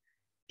 though,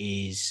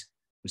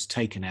 was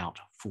taken out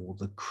for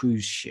the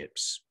cruise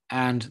ships.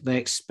 And they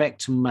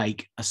expect to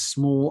make a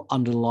small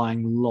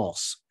underlying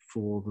loss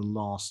for the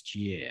last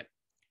year.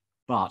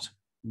 But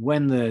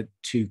when the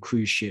 2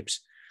 cruise ships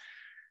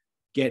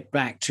get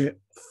back to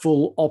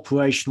full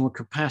operational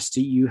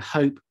capacity, you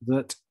hope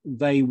that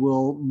they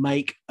will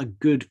make a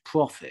good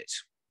profit.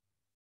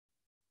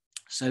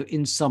 So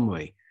in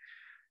summary,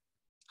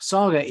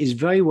 Saga is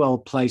very well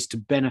placed to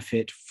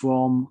benefit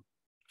from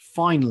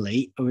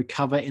finally a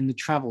recovery in the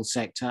travel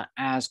sector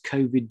as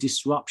COVID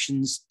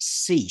disruptions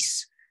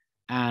cease.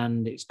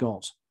 And it's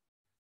got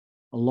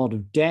a lot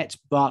of debt,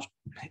 but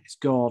it's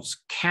got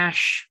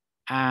cash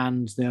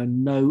and there are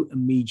no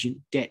immediate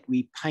debt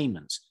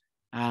repayments.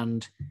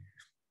 And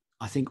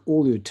I think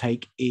all it would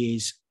take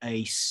is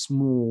a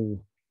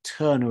small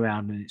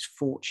turnaround in its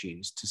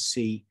fortunes to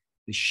see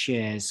the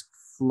shares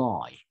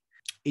fly.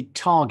 It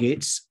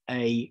targets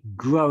a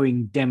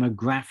growing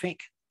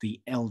demographic,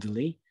 the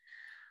elderly,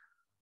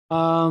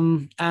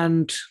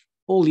 and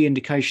all the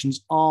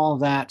indications are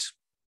that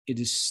it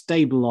has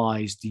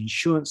stabilized the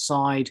insurance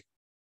side.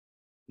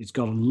 It's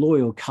got a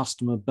loyal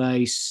customer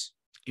base.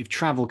 If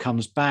travel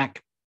comes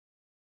back,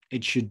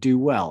 it should do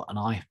well. And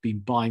I have been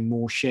buying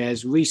more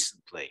shares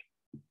recently.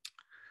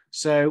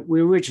 So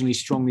we're originally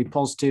strongly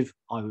positive.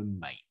 I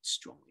remain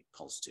strongly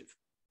positive.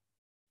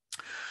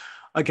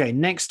 Okay,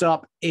 next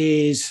up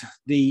is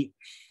the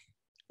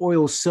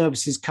oil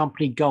services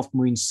company, Gulf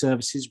Marine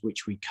Services,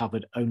 which we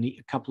covered only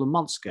a couple of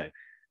months ago.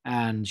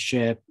 And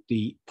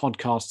the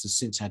podcast has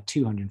since had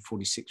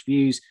 246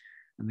 views,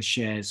 and the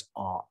shares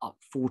are up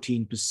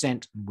 14%,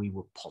 and we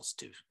were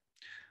positive.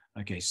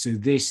 Okay, so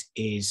this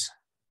is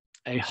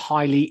a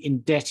highly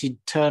indebted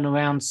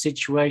turnaround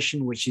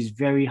situation, which is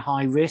very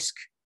high risk.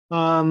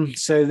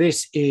 So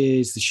this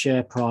is the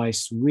share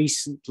price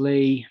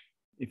recently.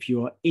 if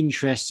you are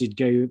interested,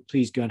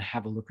 please go and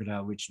have a look at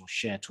our original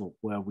Share Talk,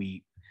 where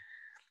we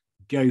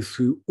go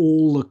through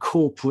all the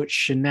corporate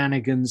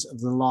shenanigans of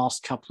the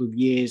last couple of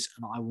years,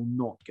 and I will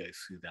not go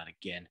through that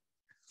again.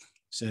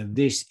 So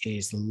this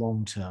is the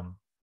long-term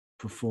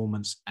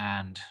performance,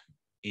 and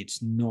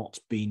it's not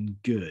been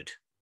good.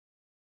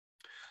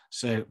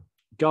 So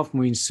Gulf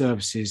Marine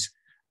Services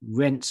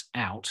rents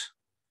out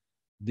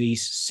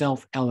these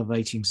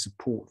self-elevating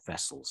support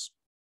vessels.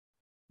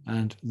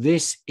 And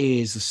this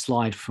is a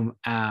slide from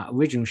our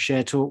original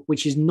Share Talk,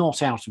 which is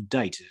not out of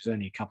date. It was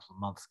only a couple of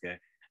months ago.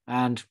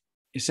 And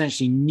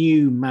essentially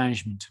new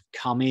management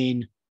have come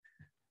in.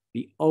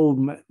 The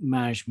old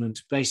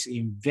management basically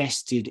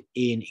invested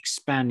in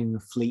expanding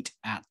the fleet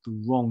at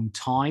the wrong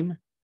time.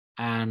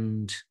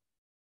 And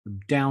the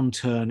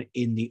downturn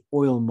in the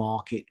oil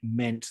market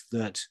meant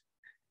that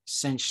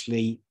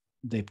essentially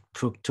they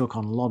took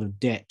on a lot of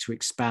debt to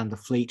expand the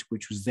fleet,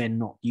 which was then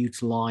not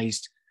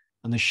utilized.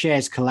 And the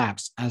shares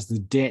collapsed as the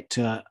debt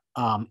to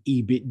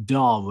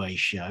EBITDA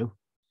ratio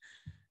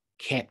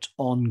kept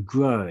on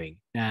growing.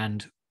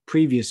 And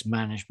previous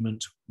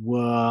management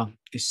were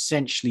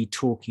essentially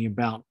talking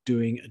about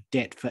doing a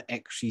debt for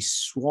equity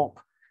swap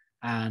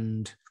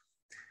and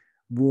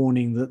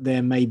warning that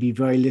there may be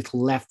very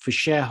little left for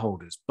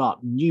shareholders.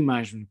 But new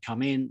management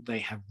come in, they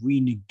have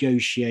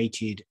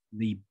renegotiated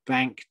the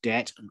bank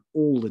debt and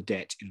all the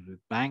debt in with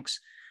banks,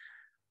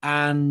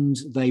 and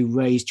they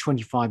raised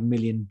 $25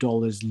 million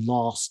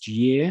last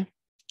year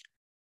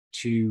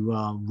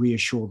to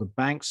reassure the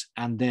banks.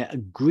 And their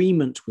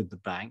agreement with the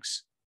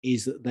banks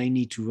is that they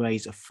need to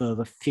raise a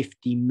further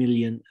 $50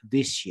 million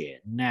this year.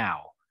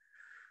 Now,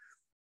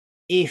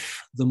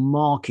 if the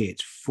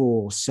market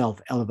for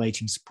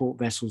self-elevating support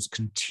vessels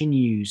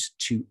continues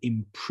to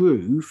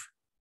improve,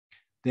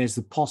 there's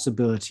the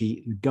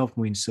possibility the Gulf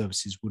Marine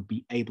Services would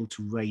be able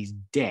to raise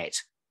debt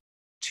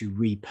to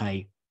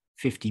repay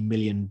 $50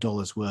 million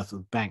worth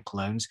of bank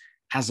loans,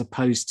 as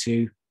opposed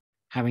to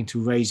having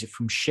to raise it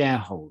from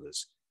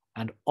shareholders.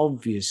 And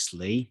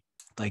obviously,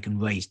 they can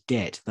raise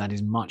debt that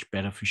is much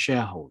better for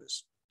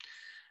shareholders.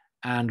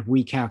 And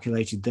we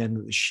calculated then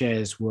that the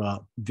shares were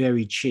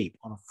very cheap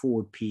on a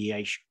forward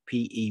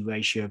PE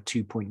ratio of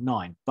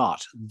 2.9.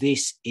 But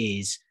this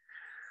is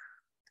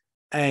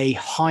a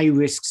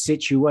high-risk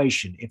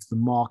situation. If the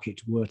market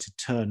were to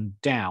turn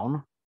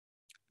down,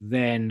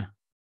 then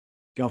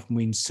Gulf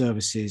Marine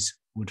Services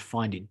would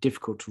find it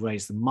difficult to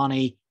raise the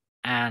money,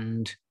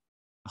 and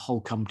the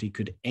whole company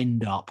could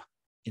end up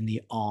in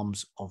the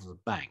arms of the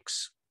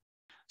banks.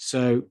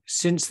 So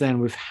since then,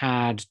 we've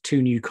had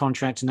 2 new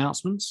contract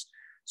announcements.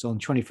 So on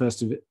the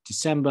 21st of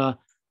December,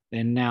 they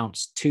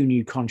announced 2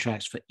 new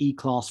contracts for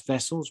E-class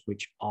vessels,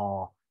 which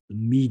are the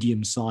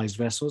medium-sized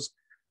vessels,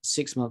 a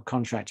 6-month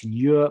contract in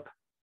Europe,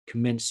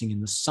 commencing in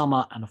the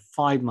summer, and a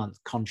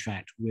 5-month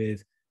contract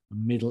with a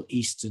Middle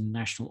Eastern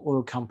national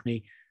oil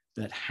company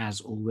that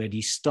has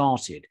already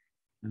started.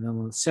 And then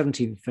on the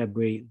 17th of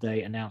February,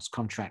 they announced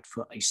contract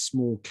for a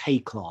small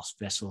K-class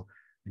vessel,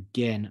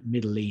 again,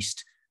 Middle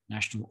East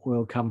national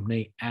oil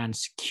company, and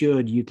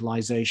secured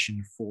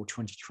utilization for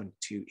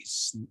 2022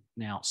 is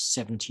now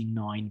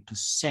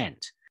 79%.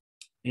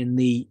 In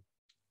the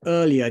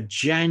earlier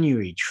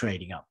January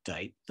trading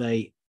update,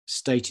 they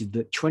stated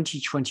that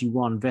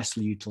 2021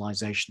 vessel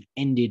utilization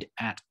ended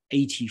at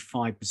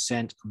 85%,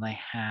 and they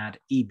had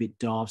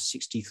EBITDA of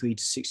 63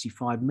 to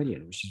 65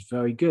 million, which is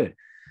very good.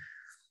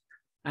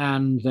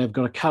 And they've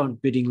got a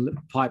current bidding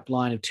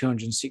pipeline of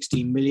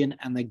 216 million,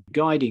 and they're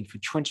guiding for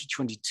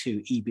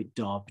 2022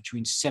 EBITDA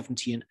between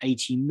 70 and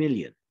 80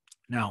 million.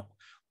 Now,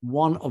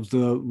 one of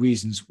the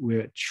reasons we're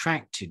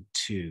attracted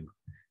to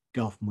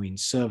Gulf Marine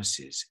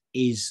Services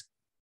is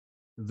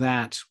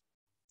that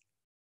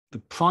the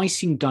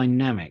pricing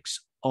dynamics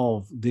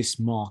of this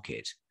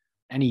market,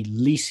 any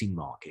leasing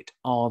market,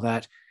 are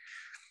that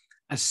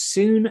as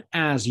soon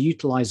as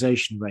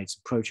utilization rates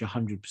approach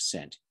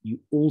 100%, you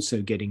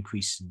also get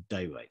increases in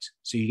day rates.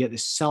 So you get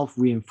this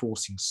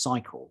self-reinforcing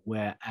cycle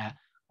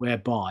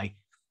whereby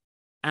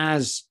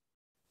as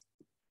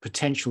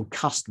potential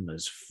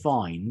customers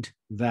find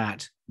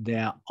that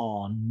there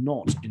are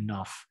not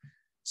enough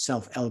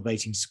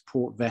self-elevating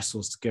support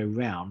vessels to go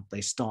round,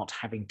 they start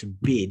having to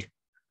bid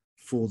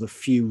for the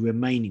few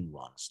remaining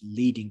ones,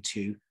 leading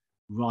to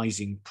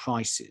rising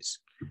prices.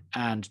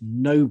 And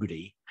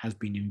nobody has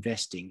been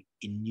investing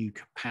in new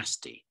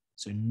capacity.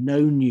 So no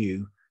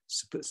new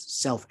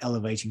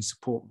self-elevating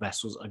support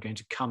vessels are going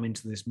to come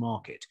into this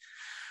market.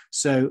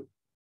 So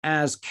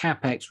as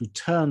CapEx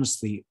returns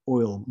to the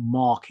oil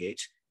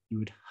market, you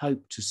would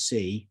hope to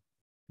see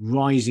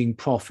rising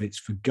profits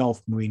for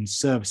Gulf Marine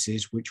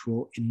Services, which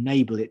will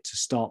enable it to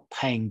start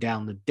paying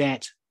down the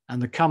debt,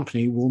 and the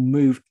company will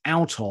move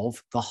out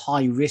of the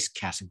high risk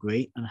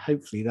category, and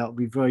hopefully that will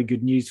be very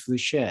good news for the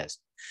shares.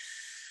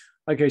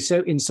 Okay,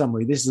 so in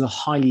summary, this is a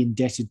highly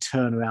indebted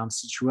turnaround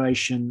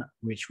situation,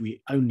 which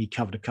we only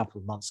covered a couple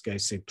of months ago,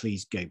 so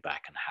please go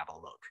back and have a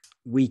look.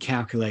 We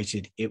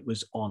calculated it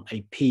was on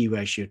a P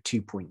ratio of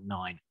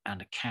 2.9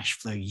 and a cash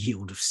flow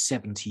yield of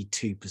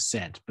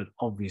 72%, but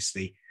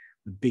obviously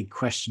the big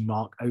question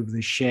mark over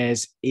the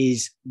shares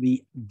is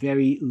the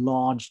very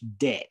large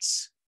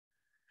debts.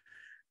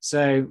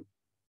 So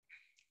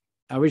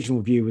our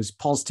original view was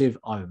positive.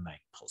 I remain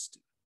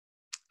positive.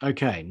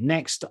 Okay,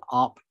 next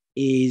up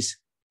is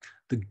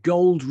the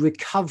gold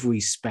recovery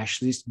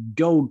specialist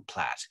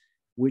Goldplat,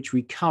 which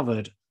we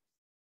covered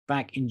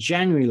back in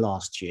January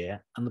last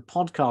year, and the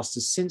podcast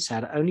has since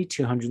had only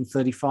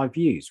 235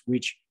 views,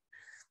 which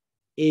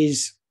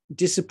is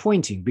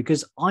disappointing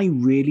because I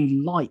really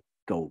like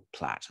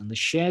Goldplat, and the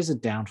shares are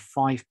down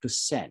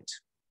 5%.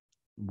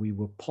 We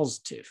were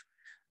positive.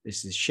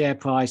 This is share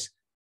price,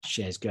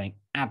 shares going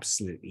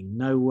absolutely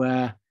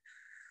nowhere.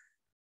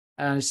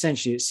 And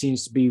essentially, it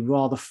seems to be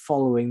rather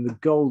following the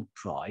gold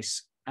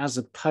price as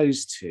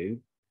opposed to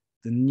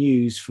the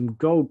news from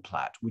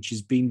Goldplat, which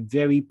has been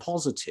very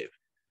positive.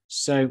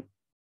 So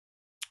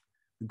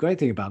the great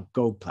thing about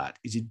Goldplat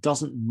is it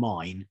doesn't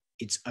mine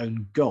its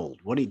own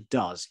gold. What it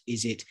does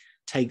is it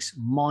takes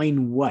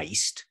mine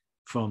waste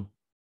from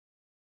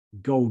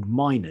gold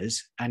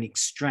miners and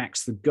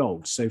extracts the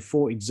gold. So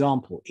for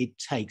example, it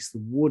takes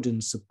the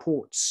wooden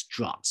support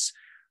struts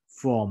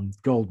from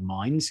gold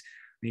mines,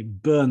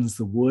 it burns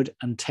the wood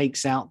and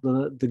takes out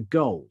the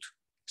gold.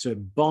 So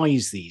it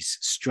buys these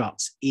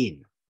struts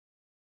in.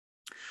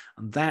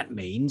 And that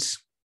means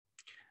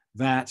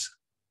that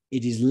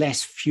it is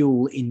less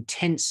fuel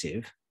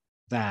intensive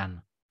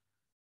than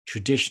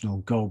traditional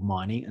gold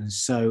mining, and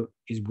so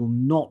it will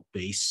not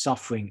be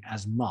suffering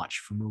as much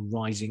from a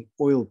rising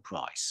oil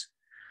price.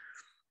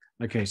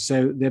 Okay,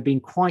 so there have been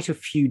quite a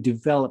few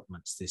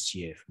developments this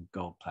year from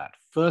Goldplat.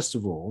 First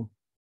of all,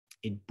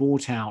 it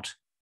bought out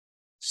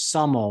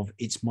some of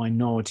its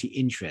minority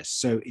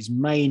interests. So its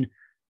main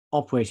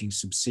operating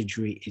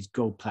subsidiary is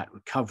Goldplat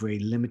Recovery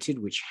Limited,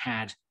 which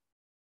had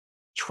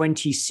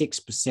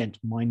 26%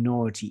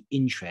 minority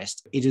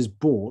interest. It has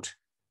bought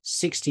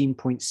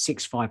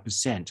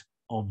 16.65%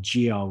 of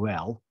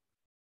GRL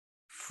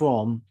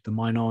from the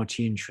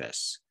minority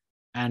interests.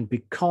 And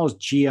because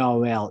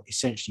GRL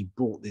essentially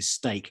bought this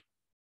stake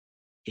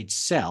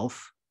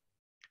itself,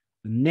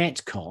 the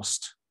net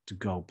cost to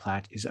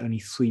Goldplat is only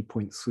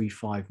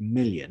 3.35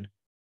 million,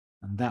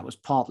 and that was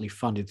partly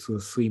funded through a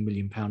 £3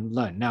 million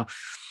loan. Now,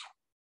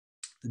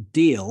 the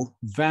deal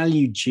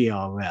valued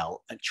GRL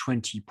at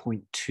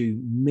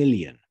 20.2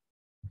 million,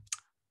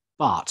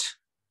 but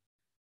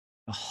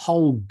the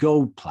whole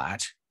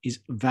Goldplat is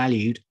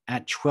valued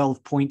at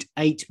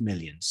 12.8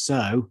 million.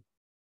 So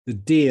the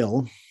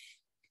deal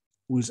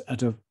was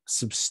at a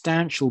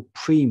substantial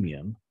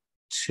premium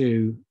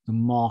to the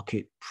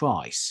market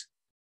price,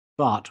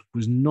 but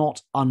was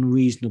not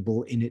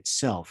unreasonable in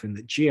itself, in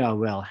that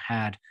GRL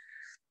had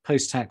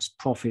post-tax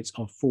profits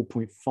of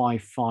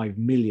 4.55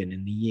 million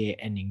in the year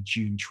ending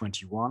June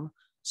 21.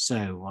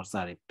 So what's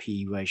that? A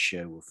P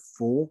ratio of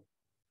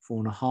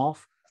 4.5,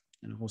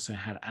 and also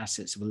had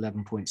assets of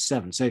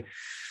 11.7. So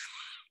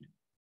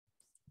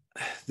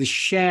the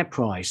share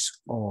price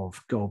of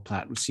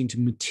Goldplat would seem to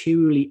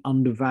materially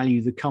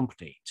undervalue the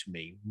company to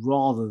me,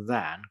 rather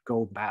than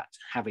Goldplat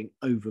having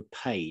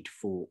overpaid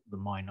for the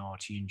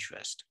minority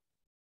interest.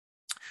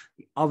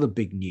 The other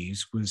big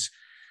news was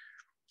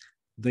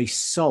they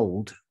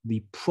sold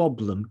the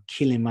problem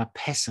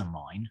Kilimapesa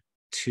mine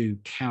to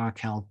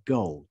Caracal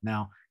Gold.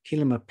 Now,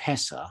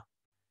 Kilimapesa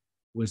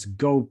was a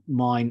gold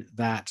mine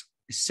that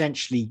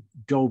essentially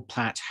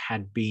Goldplat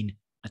had been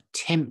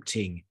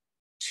attempting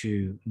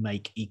to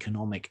make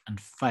economic and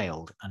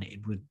failed, and it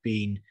had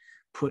been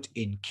put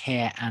in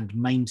care and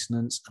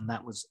maintenance, and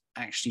that was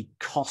actually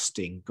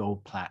costing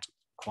Goldplat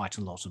quite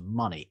a lot of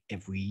money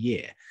every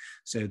year.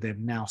 So they've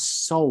now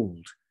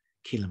sold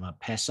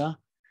Kilimapesa,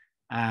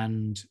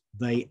 and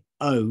they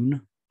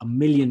own £1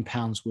 million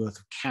worth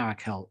of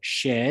Caracal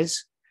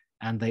shares,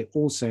 and they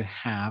also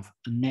have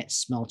a net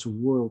smelter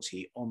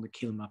royalty on the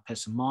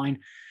Kilimapesa mine.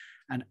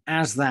 And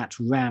as that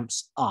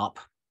ramps up,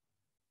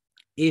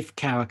 if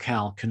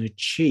Caracal can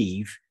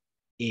achieve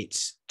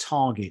its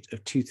target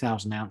of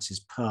 2,000 ounces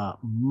per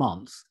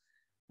month,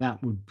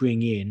 that would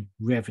bring in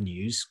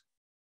revenues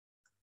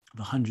of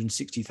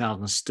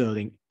 160,000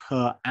 sterling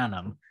per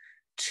annum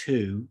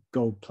to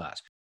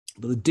Goldplat.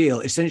 But the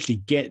deal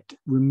essentially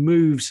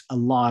removes a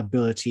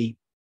liability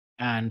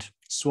and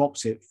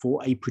swaps it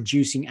for a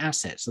producing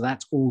asset. So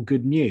that's all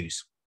good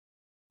news.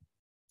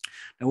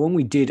 Now, when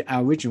we did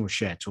our original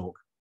share talk,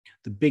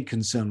 the big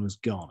concern was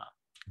Ghana.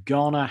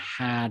 Ghana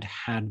had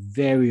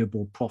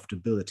variable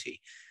profitability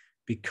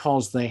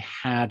because they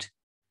had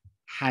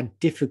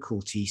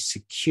difficulty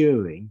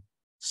securing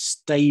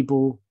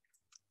stable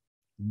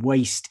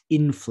waste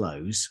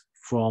inflows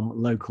from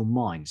local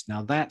mines.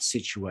 Now that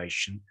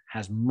situation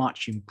has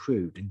much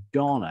improved, and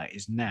Ghana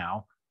is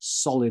now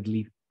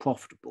solidly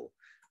profitable.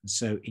 And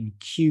so in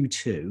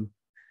Q2,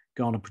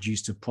 Ghana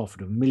produced a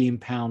profit of £1 million,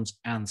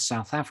 and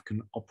South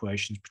African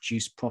operations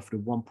produced a profit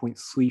of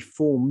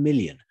 1.34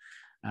 million.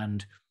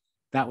 And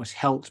that was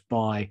helped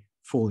by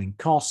falling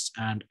costs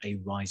and a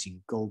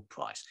rising gold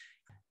price.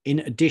 In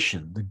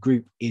addition, the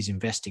group is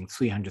investing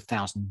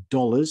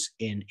 $300,000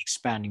 in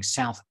expanding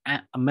South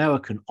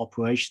American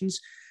operations,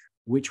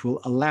 which will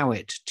allow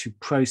it to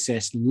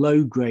process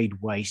low-grade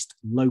waste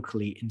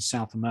locally in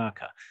South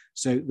America.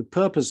 So the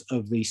purpose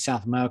of the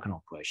South American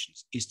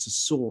operations is to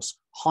source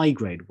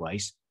high-grade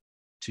waste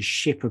to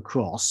ship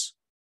across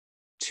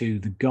to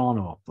the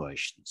Ghana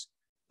operations.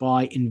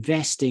 By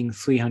investing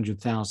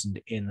 300,000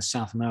 in the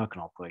South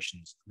American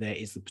operations, there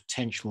is the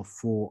potential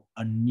for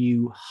a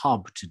new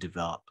hub to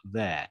develop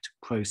there to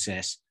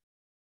process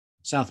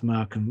South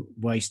American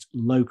waste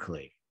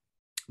locally.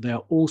 They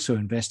are also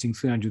investing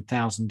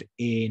 300,000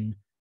 in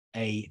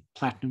a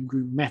platinum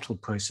group metal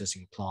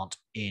processing plant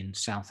in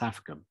South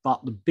Africa.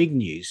 But the big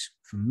news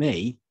for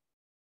me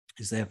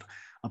is they've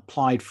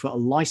applied for a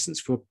license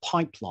for a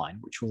pipeline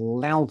which will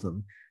allow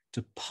them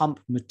to pump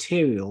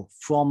material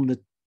from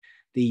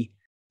the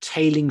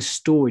tailing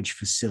storage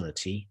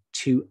facility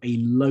to a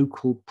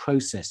local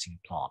processing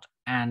plant.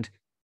 And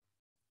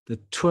the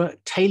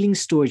tailing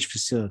storage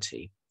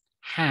facility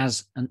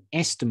has an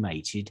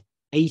estimated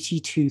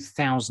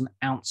 82,000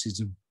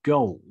 ounces of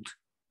gold,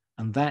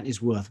 and that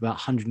is worth about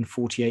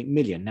 148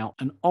 million. Now,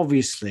 and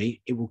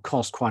obviously it will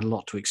cost quite a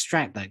lot to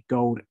extract that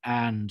gold,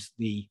 and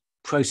the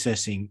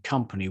processing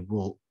company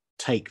will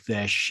take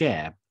their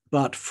share.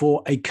 But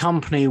for a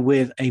company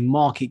with a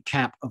market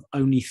cap of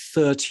only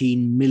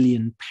 13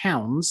 million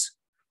pounds,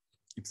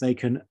 if they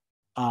can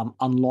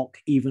unlock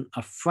even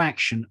a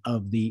fraction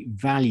of the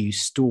value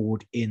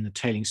stored in the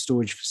tailing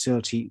storage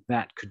facility,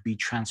 that could be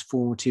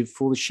transformative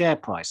for the share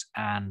price.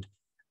 And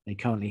they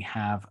currently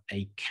have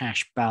a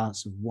cash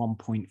balance of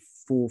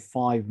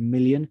 1.45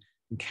 million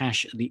and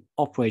cash at the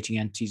operating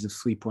entities of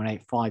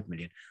 3.85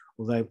 million.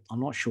 Although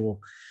I'm not sure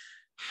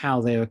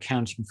how they're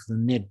accounting for the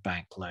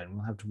Nedbank loan.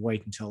 We'll have to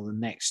wait until the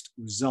next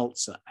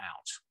results are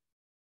out.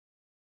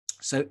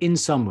 So in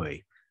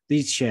summary,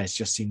 these shares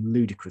just seem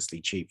ludicrously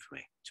cheap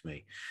to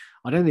me.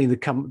 I don't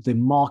think the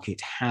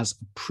market has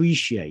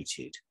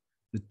appreciated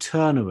the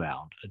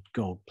turnaround at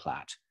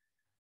Goldplat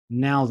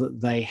now that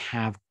they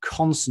have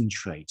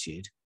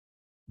concentrated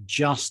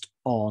just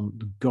on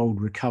the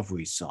gold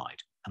recovery side,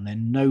 and they're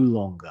no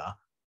longer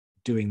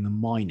doing the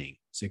mining.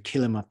 So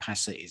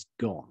Kilimapasa is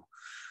gone.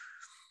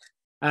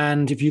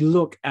 And if you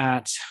look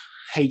at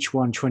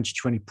H1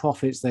 2020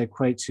 profits, they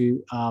equate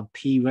to a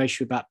P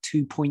ratio about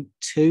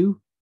 2.2,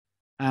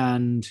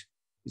 and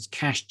it's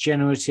cash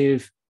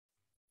generative.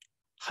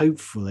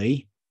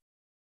 Hopefully,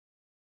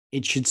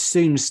 it should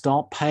soon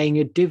start paying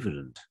a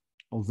dividend,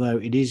 although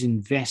it is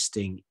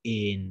investing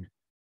in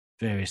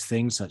various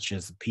things such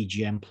as the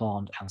PGM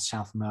plant and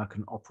South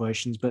American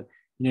operations. But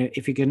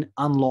if it can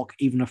unlock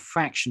even a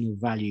fraction of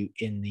value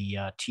in the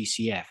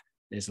TCF,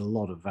 there's a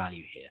lot of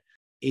value here.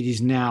 It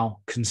is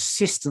now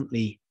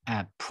consistently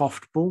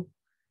profitable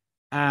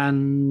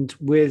and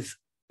with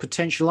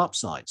potential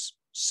upsides.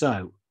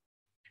 So,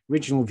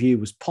 original view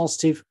was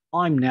positive.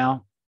 I'm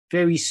now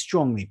very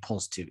strongly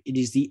positive. It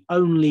is the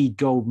only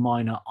gold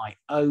miner I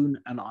own,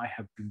 and I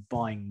have been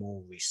buying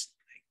more recently.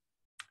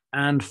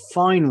 And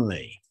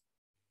finally,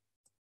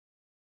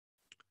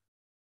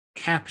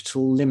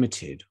 Capital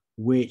Limited,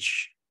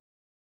 which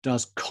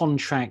does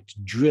contract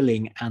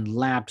drilling and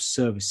lab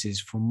services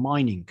for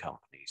mining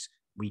companies.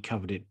 We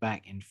covered it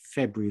back in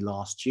February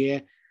last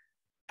year,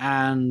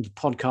 and the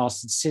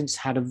podcast has since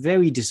had a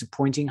very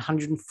disappointing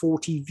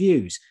 140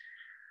 views.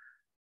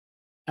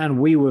 And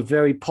we were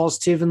very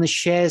positive, and the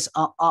shares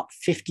are up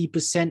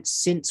 50%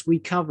 since we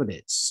covered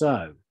it.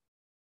 So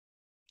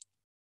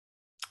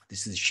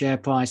this is the share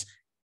price.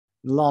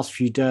 In the last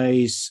few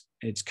days,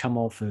 it's come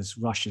off as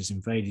Russia's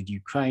invaded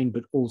Ukraine,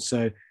 but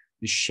also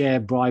the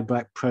share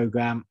buyback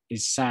program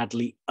is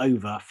sadly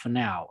over for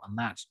now, and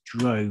that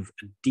drove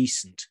a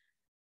decent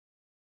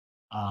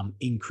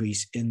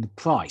increase in the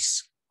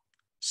price.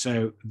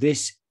 So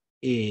this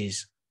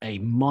is a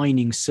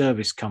mining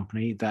service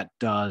company that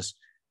does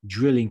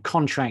drilling,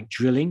 contract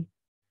drilling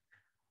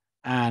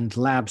and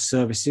lab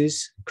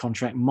services,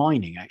 contract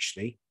mining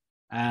actually,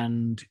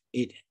 and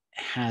it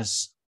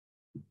has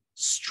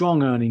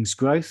strong earnings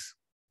growth,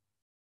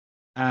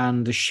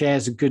 and the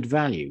shares are good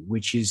value,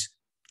 which is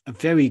a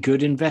very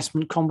good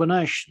investment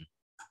combination.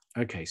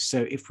 Okay,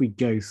 so if we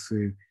go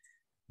through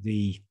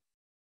the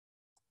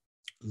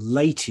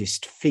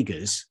latest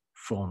figures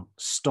from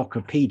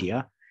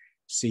Stockopedia,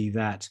 see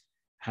that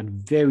had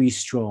very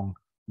strong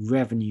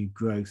revenue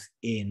growth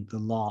in the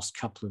last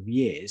couple of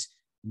years.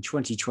 In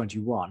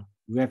 2021,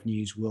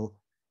 revenues will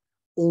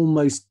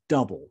almost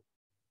double.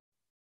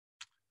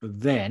 But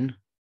then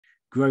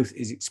growth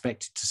is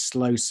expected to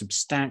slow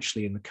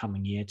substantially in the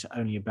coming year to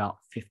only about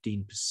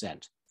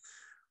 15%.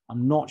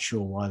 I'm not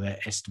sure why they're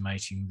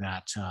estimating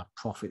that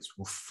profits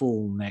will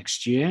fall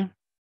next year,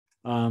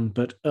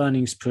 but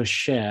earnings per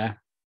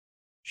share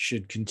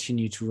should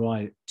continue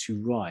to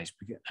rise,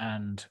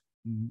 and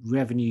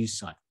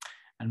revenues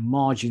and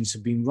margins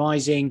have been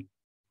rising,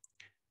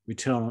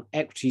 return on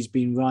equity has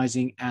been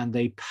rising, and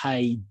they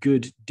pay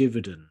good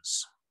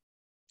dividends.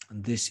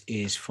 And this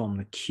is from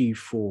the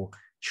Q4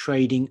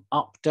 trading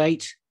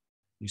update.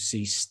 You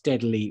see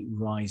steadily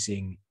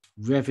rising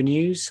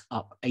revenues,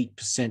 up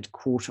 8%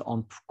 quarter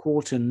on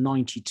quarter,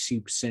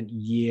 92%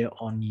 year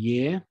on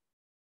year.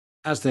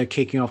 as they're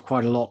kicking off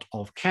quite a lot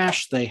of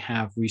cash, they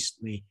have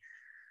recently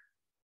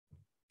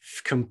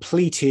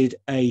completed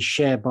a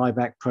share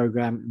buyback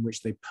program in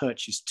which they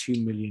purchased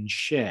 2 million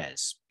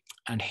shares.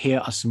 And here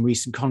are some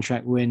recent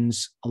contract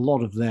wins. A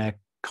lot of their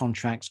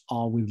contracts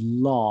are with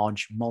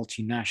large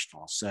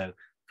multinationals. So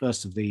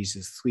first of these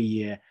is a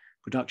 3-year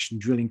production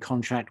drilling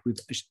contract with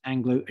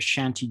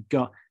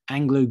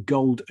Anglo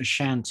Gold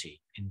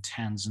Ashanti in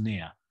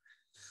Tanzania.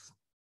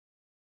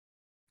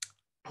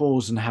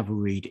 Pause and have a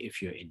read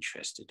if you're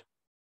interested.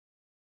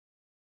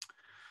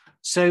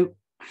 So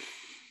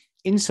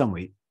in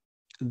summary,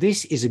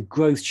 this is a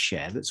growth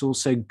share that's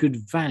also good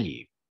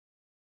value.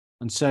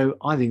 And so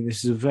I think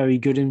this is a very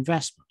good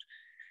investment.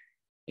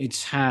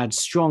 It's had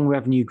strong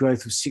revenue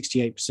growth of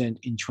 68%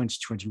 in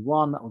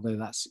 2021, although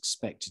that's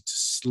expected to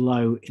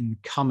slow in the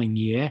coming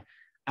year.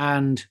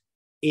 And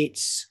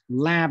its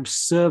lab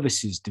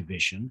services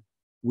division,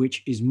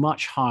 which is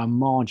much higher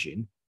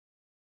margin,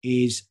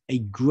 is a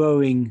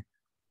growing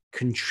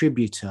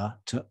contributor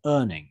to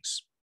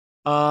earnings.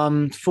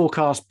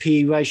 Forecast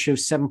P ratio of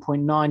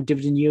 7.9,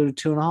 dividend yield of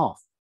 2.5.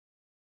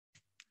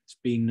 It's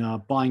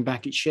been buying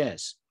back its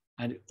shares.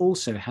 And it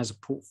also has a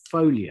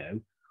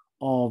portfolio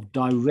of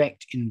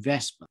direct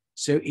investment.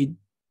 So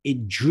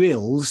it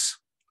drills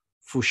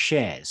for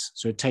shares.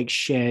 So it takes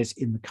shares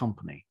in the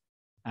company.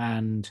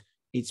 And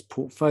its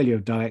portfolio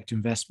of direct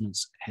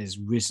investments has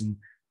risen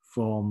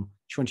from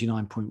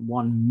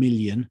 29.1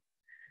 million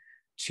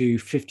to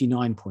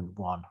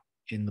 59.1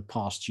 in the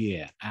past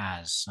year,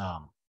 as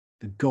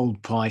the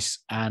gold price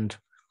and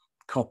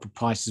copper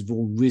prices have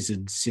all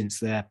risen since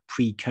their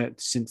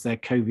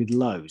COVID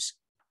lows.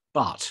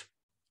 But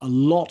a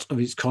lot of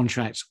its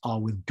contracts are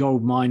with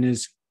gold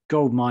miners.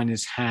 Gold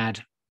miners had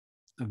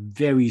a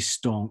very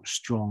strong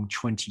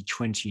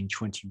 2020 and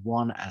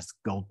 21 as the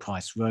gold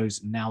price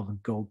rose. Now the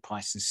gold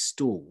price is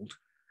stalled.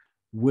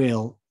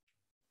 Will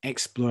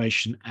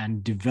exploration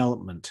and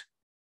development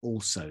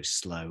also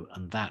slow?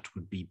 And that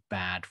would be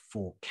bad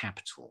for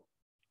capital.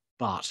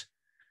 But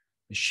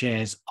the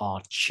shares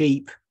are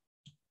cheap.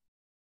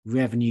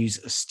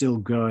 Revenues are still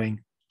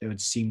growing. There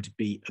would seem to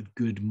be a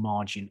good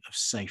margin of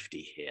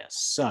safety here.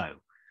 So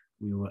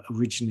we were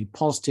originally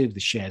positive.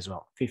 The shares are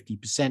up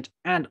 50%,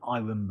 and I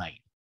remain.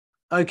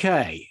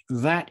 Okay,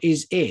 that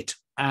is it.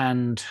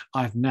 And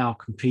I've now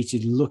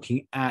completed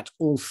looking at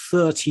all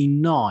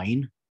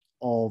 39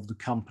 of the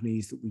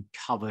companies that we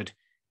covered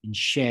in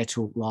Share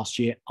Talk last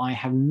year. I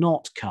have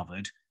not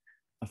covered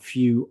a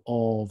few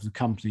of the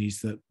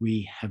companies that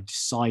we have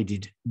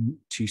decided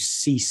to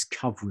cease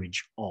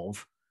coverage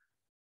of,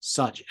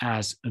 such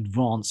as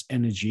Advanced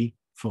Energy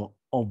for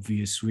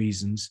obvious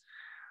reasons,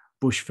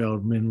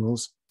 Bushveld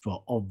Minerals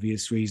for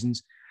obvious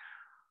reasons.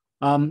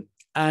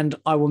 And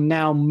I will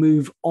now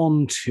move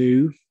on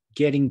to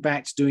getting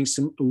back to doing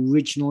some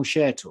original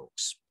Share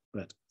Talks.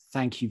 But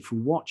thank you for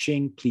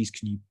watching. Please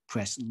can you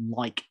press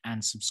like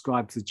and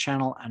subscribe to the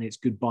channel. And it's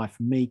goodbye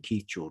from me,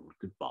 Keith Jordan.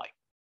 Goodbye.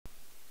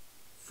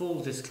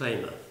 Full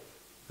disclaimer.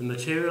 The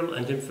material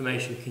and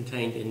information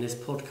contained in this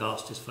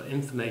podcast is for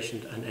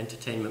information and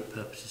entertainment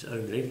purposes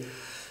only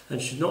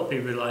and should not be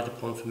relied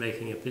upon for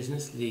making a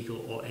business,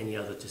 legal or any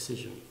other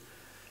decision.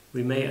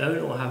 We may own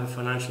or have a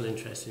financial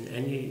interest in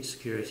any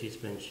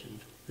securities mentioned.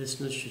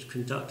 Listeners should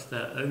conduct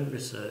their own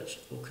research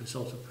or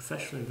consult a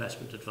professional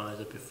investment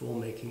advisor before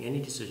making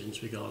any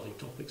decisions regarding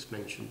topics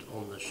mentioned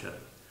on the show.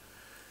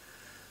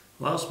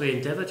 Whilst we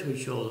endeavour to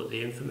ensure that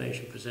the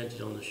information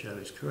presented on the show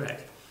is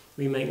correct,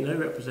 we make no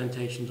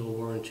representations or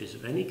warranties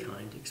of any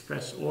kind,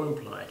 express or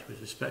implied,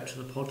 with respect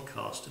to the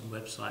podcast and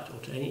website or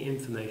to any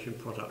information,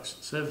 products,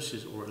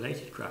 services or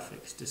related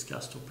graphics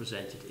discussed or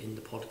presented in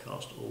the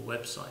podcast or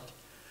website.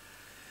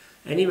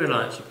 Any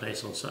reliance you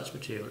place on such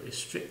material is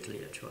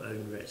strictly at your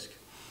own risk.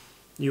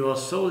 You are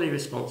solely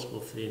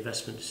responsible for the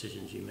investment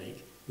decisions you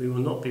make. We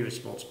will not be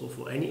responsible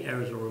for any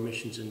errors or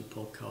omissions in the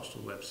podcast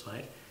or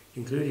website,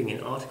 including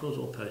in articles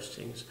or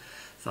postings,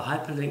 for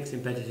hyperlinks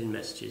embedded in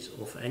messages,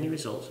 or for any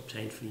results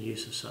obtained from the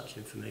use of such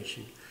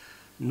information.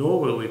 Nor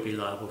will we be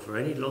liable for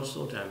any loss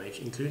or damage,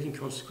 including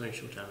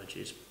consequential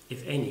damages,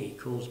 if any,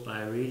 caused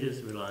by a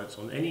reader's reliance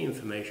on any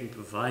information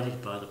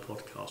provided by the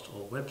podcast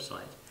or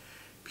website.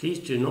 Please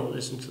do not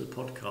listen to the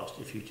podcast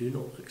if you do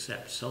not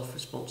accept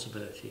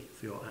self-responsibility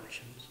for your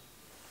actions.